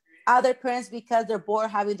 Other parents because they're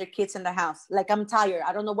bored having their kids in the house. Like, I'm tired,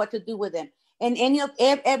 I don't know what to do with them. And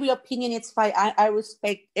every opinion is fine. I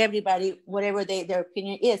respect everybody, whatever their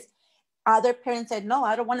opinion is. Other parents said, no,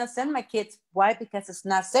 I don't want to send my kids. Why? Because it's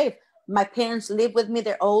not safe. My parents live with me,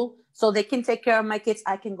 they're old, so they can take care of my kids.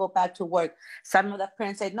 I can go back to work. Some of the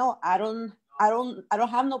parents said, no, I don't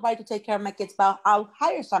have nobody to take care of my kids, but I'll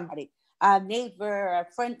hire somebody, a neighbor, a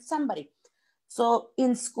friend, somebody. So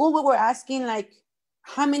in school, we were asking, like,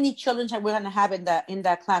 how many children are we going to have in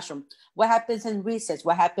the classroom? What happens in recess?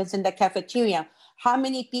 What happens in the cafeteria? How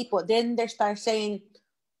many people? Then they start saying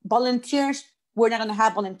volunteers. We're not going to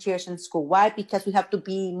have volunteers in school. Why? Because we have to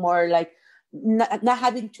be more like not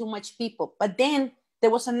having too much people. But then there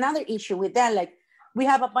was another issue with that. Like, we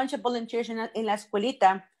have a bunch of volunteers in La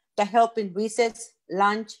Escuelita that help in recess,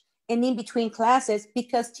 lunch, and in between classes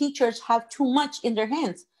because teachers have too much in their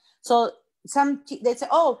hands. So they say,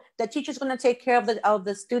 oh, the teacher's going to take care of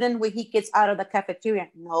the student when he gets out of the cafeteria.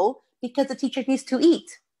 No, because the teacher needs to eat.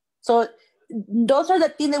 So those are the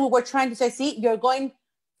things that we were trying to say. See, you're going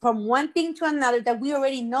from one thing to another that we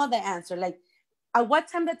already know the answer. Like, at what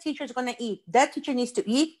time the teacher is going to eat? That teacher needs to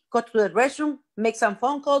eat, go to the restroom, make some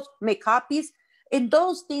phone calls, make copies. And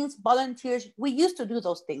those things, volunteers, we used to do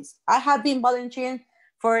those things. I have been volunteering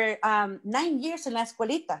for 9 years in La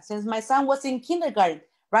Escuelita since my son was in kindergarten.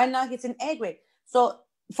 Right now he's in 8th grade. So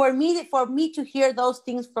for me to hear those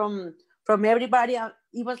things from everybody,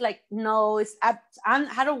 it was like, no,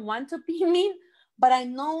 I don't want to be mean, but I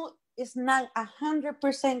know it's not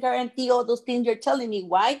 100% guarantee all those things you're telling me.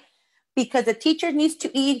 Why? Because the teacher needs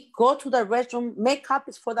to eat, go to the restroom, make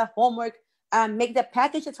copies for the homework, make the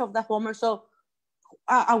packages of the homework. So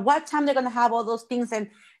at what time they're going to have all those things? And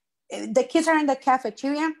the kids are in the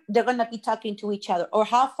cafeteria, they're going to be talking to each other. Or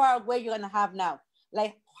how far away you're going to have now.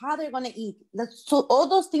 Like, how they're going to eat. So all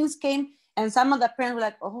those things came, and some of the parents were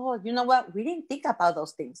like, oh, you know what? We didn't think about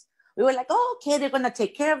those things. We were like, oh, okay, they're going to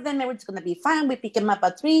take care of them. Everything's going to be fine. We pick them up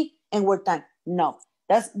at 3 and we're done. No,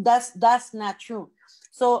 that's not true.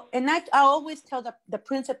 So, and I always tell the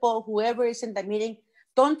principal, whoever is in the meeting,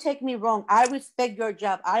 don't take me wrong. I respect your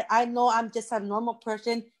job. I know I'm just a normal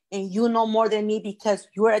person and you know more than me because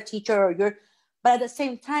you're a teacher but at the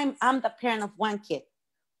same time, I'm the parent of one kid.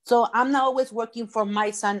 So I'm not always working for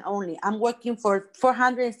my son only. I'm working for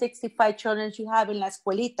 465 children you have in La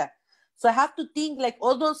Escuelita. So I have to think like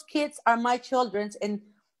all those kids are my children. And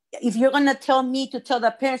if you're going to tell me to tell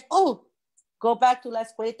the parents, oh, go back to La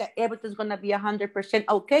Escuelita, everything's going to be 100%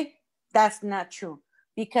 okay, that's not true.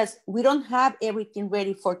 Because we don't have everything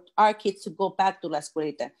ready for our kids to go back to La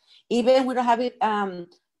Escuelita. Even we don't have it,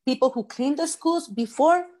 people who clean the schools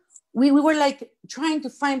before. We were like trying to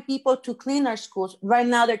find people to clean our schools. Right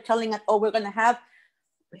now they're telling us, oh, we're going to have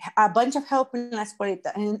a bunch of help in La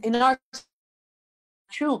Escuelita. And in our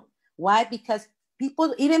true. Why? Because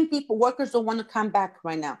workers don't want to come back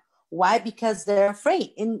right now. Why? Because they're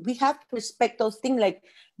afraid, and we have to respect those things. Like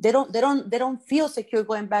they don't feel secure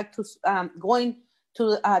going back to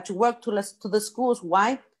work to the schools.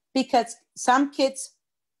 Why? Because some kids,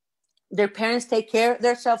 their parents take care of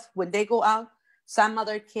themselves when they go out. Some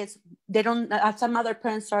other kids, they don't. Some other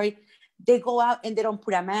parents, sorry, they go out and they don't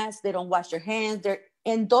put a mask. They don't wash their hands.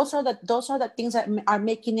 And those are the things that are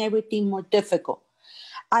making everything more difficult.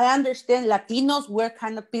 I understand Latinos, we're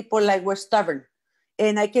kind of people like we're stubborn.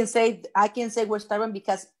 And I can say we're stubborn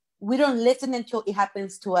because we don't listen until it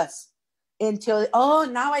happens to us. Until, oh,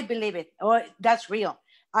 now I believe it. Oh, that's real.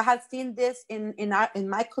 I have seen this in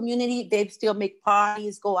my community. They still make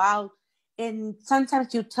parties, go out. And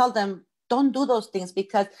sometimes you tell them, don't do those things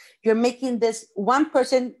because you're making this, one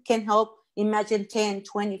person can help, imagine 10,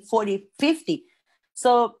 20, 40, 50.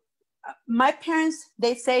 So my parents,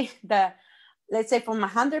 they say that, let's say from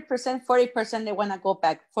 100%, 40%, they want to go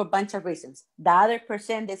back for a bunch of reasons. The other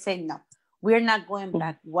percent, they say, no, we're not going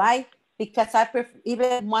back. Why? Because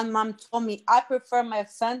even one mom told me, I prefer my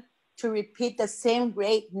son to repeat the same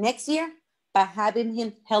grade next year by having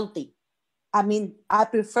him healthy. I mean, I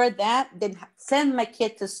prefer that than send my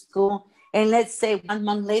kid to school. And let's say 1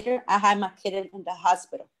 month later, I have my kid in the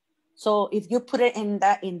hospital. So if you put it in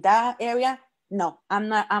that area, no, I'm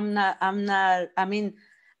not, I mean,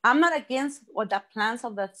 I'm not against what the plans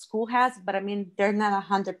of the school has, but I mean, they're not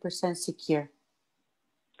 100% secure.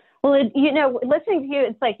 Well, listening to you,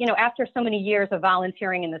 it's like, after so many years of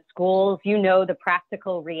volunteering in the schools, the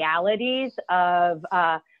practical realities of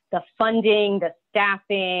the funding, the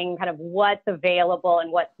staffing, kind of what's available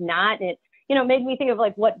and what's not. It, made me think of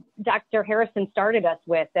like what Dr. Harrison started us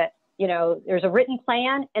with, that, there's a written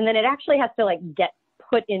plan and then it actually has to like get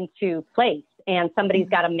put into place and somebody's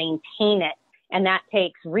got to maintain it. And that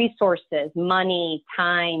takes resources, money,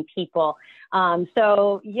 time, people.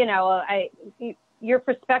 So, your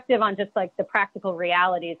perspective on just like the practical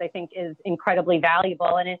realities, I think is incredibly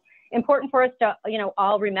valuable. And it's important for us to,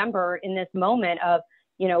 all remember in this moment of,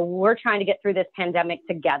 we're trying to get through this pandemic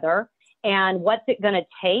together and what's it going to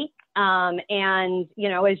take. And,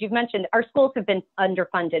 as you've mentioned, our schools have been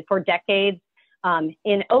underfunded for decades.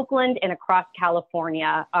 In Oakland and across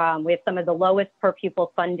California, we have some of the lowest per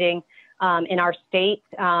pupil funding in our state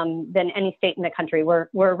than any state in the country. We're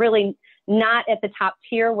really not at the top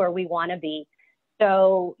tier where we want to be.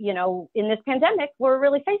 So, in this pandemic, we're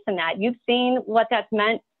really facing that. You've seen what that's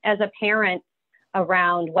meant as a parent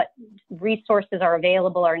around what resources are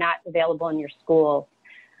available or not available in your school.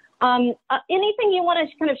 Anything you want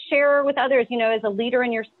to kind of share with others, as a leader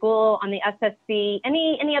in your school on the SSC,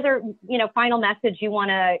 any other, final message you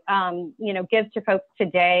want to, give to folks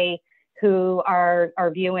today who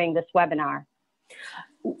are viewing this webinar?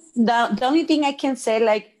 The only thing I can say,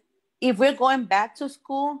 like, if we're going back to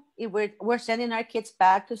school, if we're sending our kids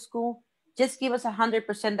back to school, just give us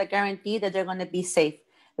 100% the guarantee that they're going to be safe.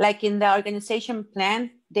 Like in the organization plan,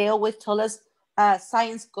 they always told us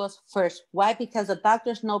science goes first. Why? Because the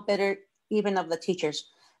doctors know better even of the teachers.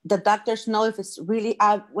 The doctors know if it's really,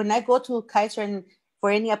 when I go to Kaiser and for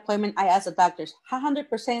any appointment, I ask the doctors,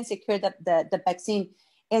 100% secure the vaccine,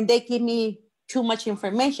 and they give me too much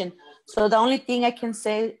information. So the only thing I can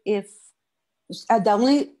say,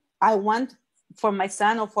 I want for my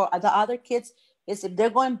son or for the other kids is if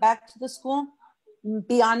they're going back to the school,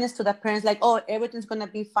 be honest to the parents, like, oh, everything's going to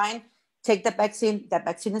be fine. Take the vaccine. The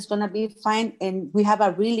vaccine is going to be fine. And we have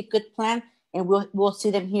a really good plan and we'll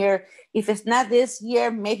see them here. If it's not this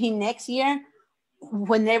year, maybe next year,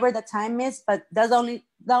 whenever the time is. But that's the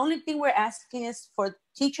only thing we're asking is for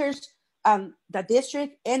teachers, the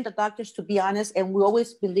district and the doctors to be honest. And we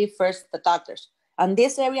always believe first the doctors. On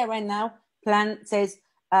this area right now, plan says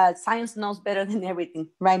science knows better than everything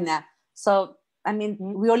right now. So, I mean,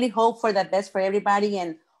 we only hope for the best for everybody,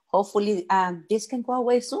 and hopefully this can go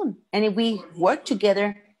away soon. And if we work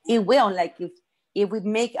together, it will. Like if we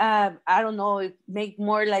make, make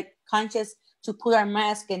more like conscious to put our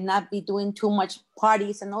mask and not be doing too much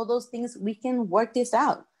parties and all those things, we can work this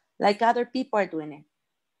out like other people are doing it.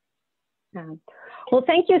 Yeah. Well,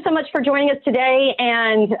 thank you so much for joining us today.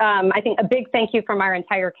 And I think a big thank you from our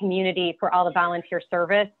entire community for all the volunteer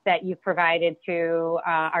service that you've provided to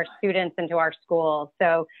our students and to our schools.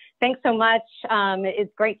 So thanks so much.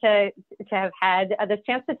 It's great to have had this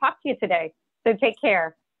chance to talk to you today. So take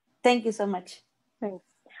care. Thank you so much. Thanks.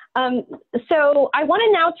 So I want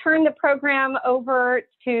to now turn the program over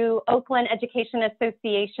to Oakland Education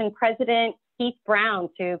Association President Keith Brown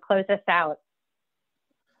to close us out.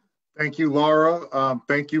 Thank you, Laura.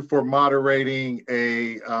 Thank you for moderating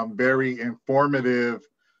a very informative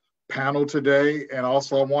panel today. And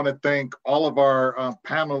also I want to thank all of our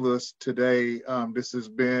panelists today. This has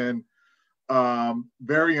been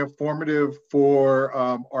very informative for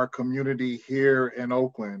our community here in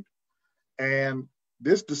Oakland. And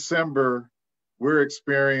this December, we're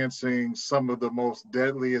experiencing some of the most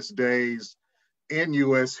deadliest days in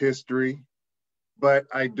U.S. history. But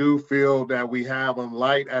I do feel that we have a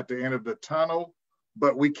light at the end of the tunnel,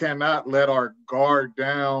 but we cannot let our guard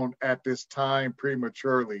down at this time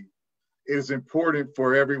prematurely. It is important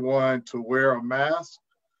for everyone to wear a mask,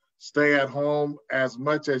 stay at home as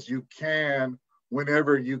much as you can,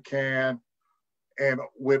 whenever you can, and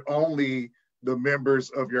with only the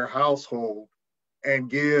members of your household, and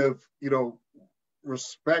give,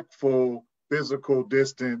 respectful physical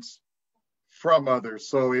distance from others.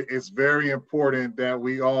 So it's very important that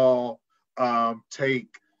we all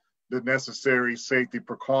take the necessary safety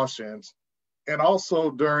precautions. And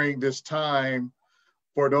also during this time,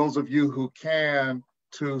 for those of you who can,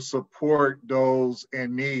 to support those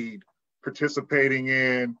in need, participating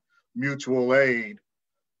in mutual aid.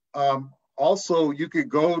 Also, you could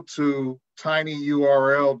go to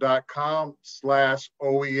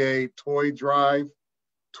tinyurl.com/OEA Toy Drive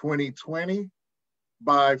 2020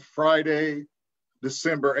 by Friday,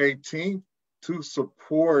 December 18th, to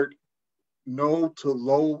support no to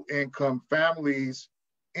low income families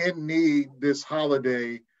in need this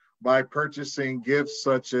holiday by purchasing gifts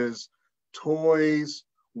such as toys,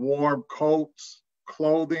 warm coats,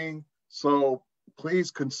 clothing. So please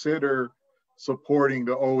consider supporting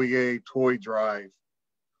the OEA Toy Drive.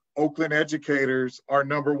 Oakland educators, our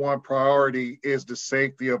 #1 priority is the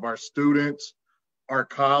safety of our students, our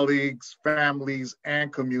colleagues, families,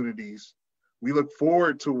 and communities. We look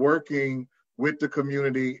forward to working with the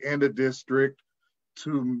community and the district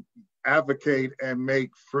to advocate and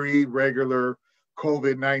make free, regular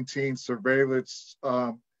COVID-19 surveillance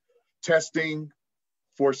testing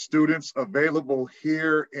for students available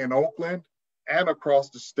here in Oakland and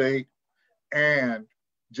across the state. And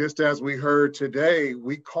just as we heard today,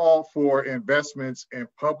 we call for investments in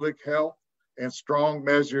public health and strong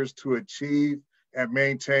measures to achieve and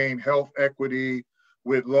maintain health equity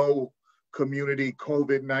with low community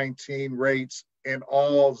COVID-19 rates in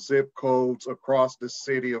all zip codes across the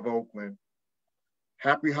city of Oakland.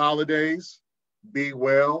 Happy holidays, be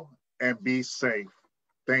well, and be safe.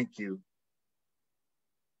 Thank you.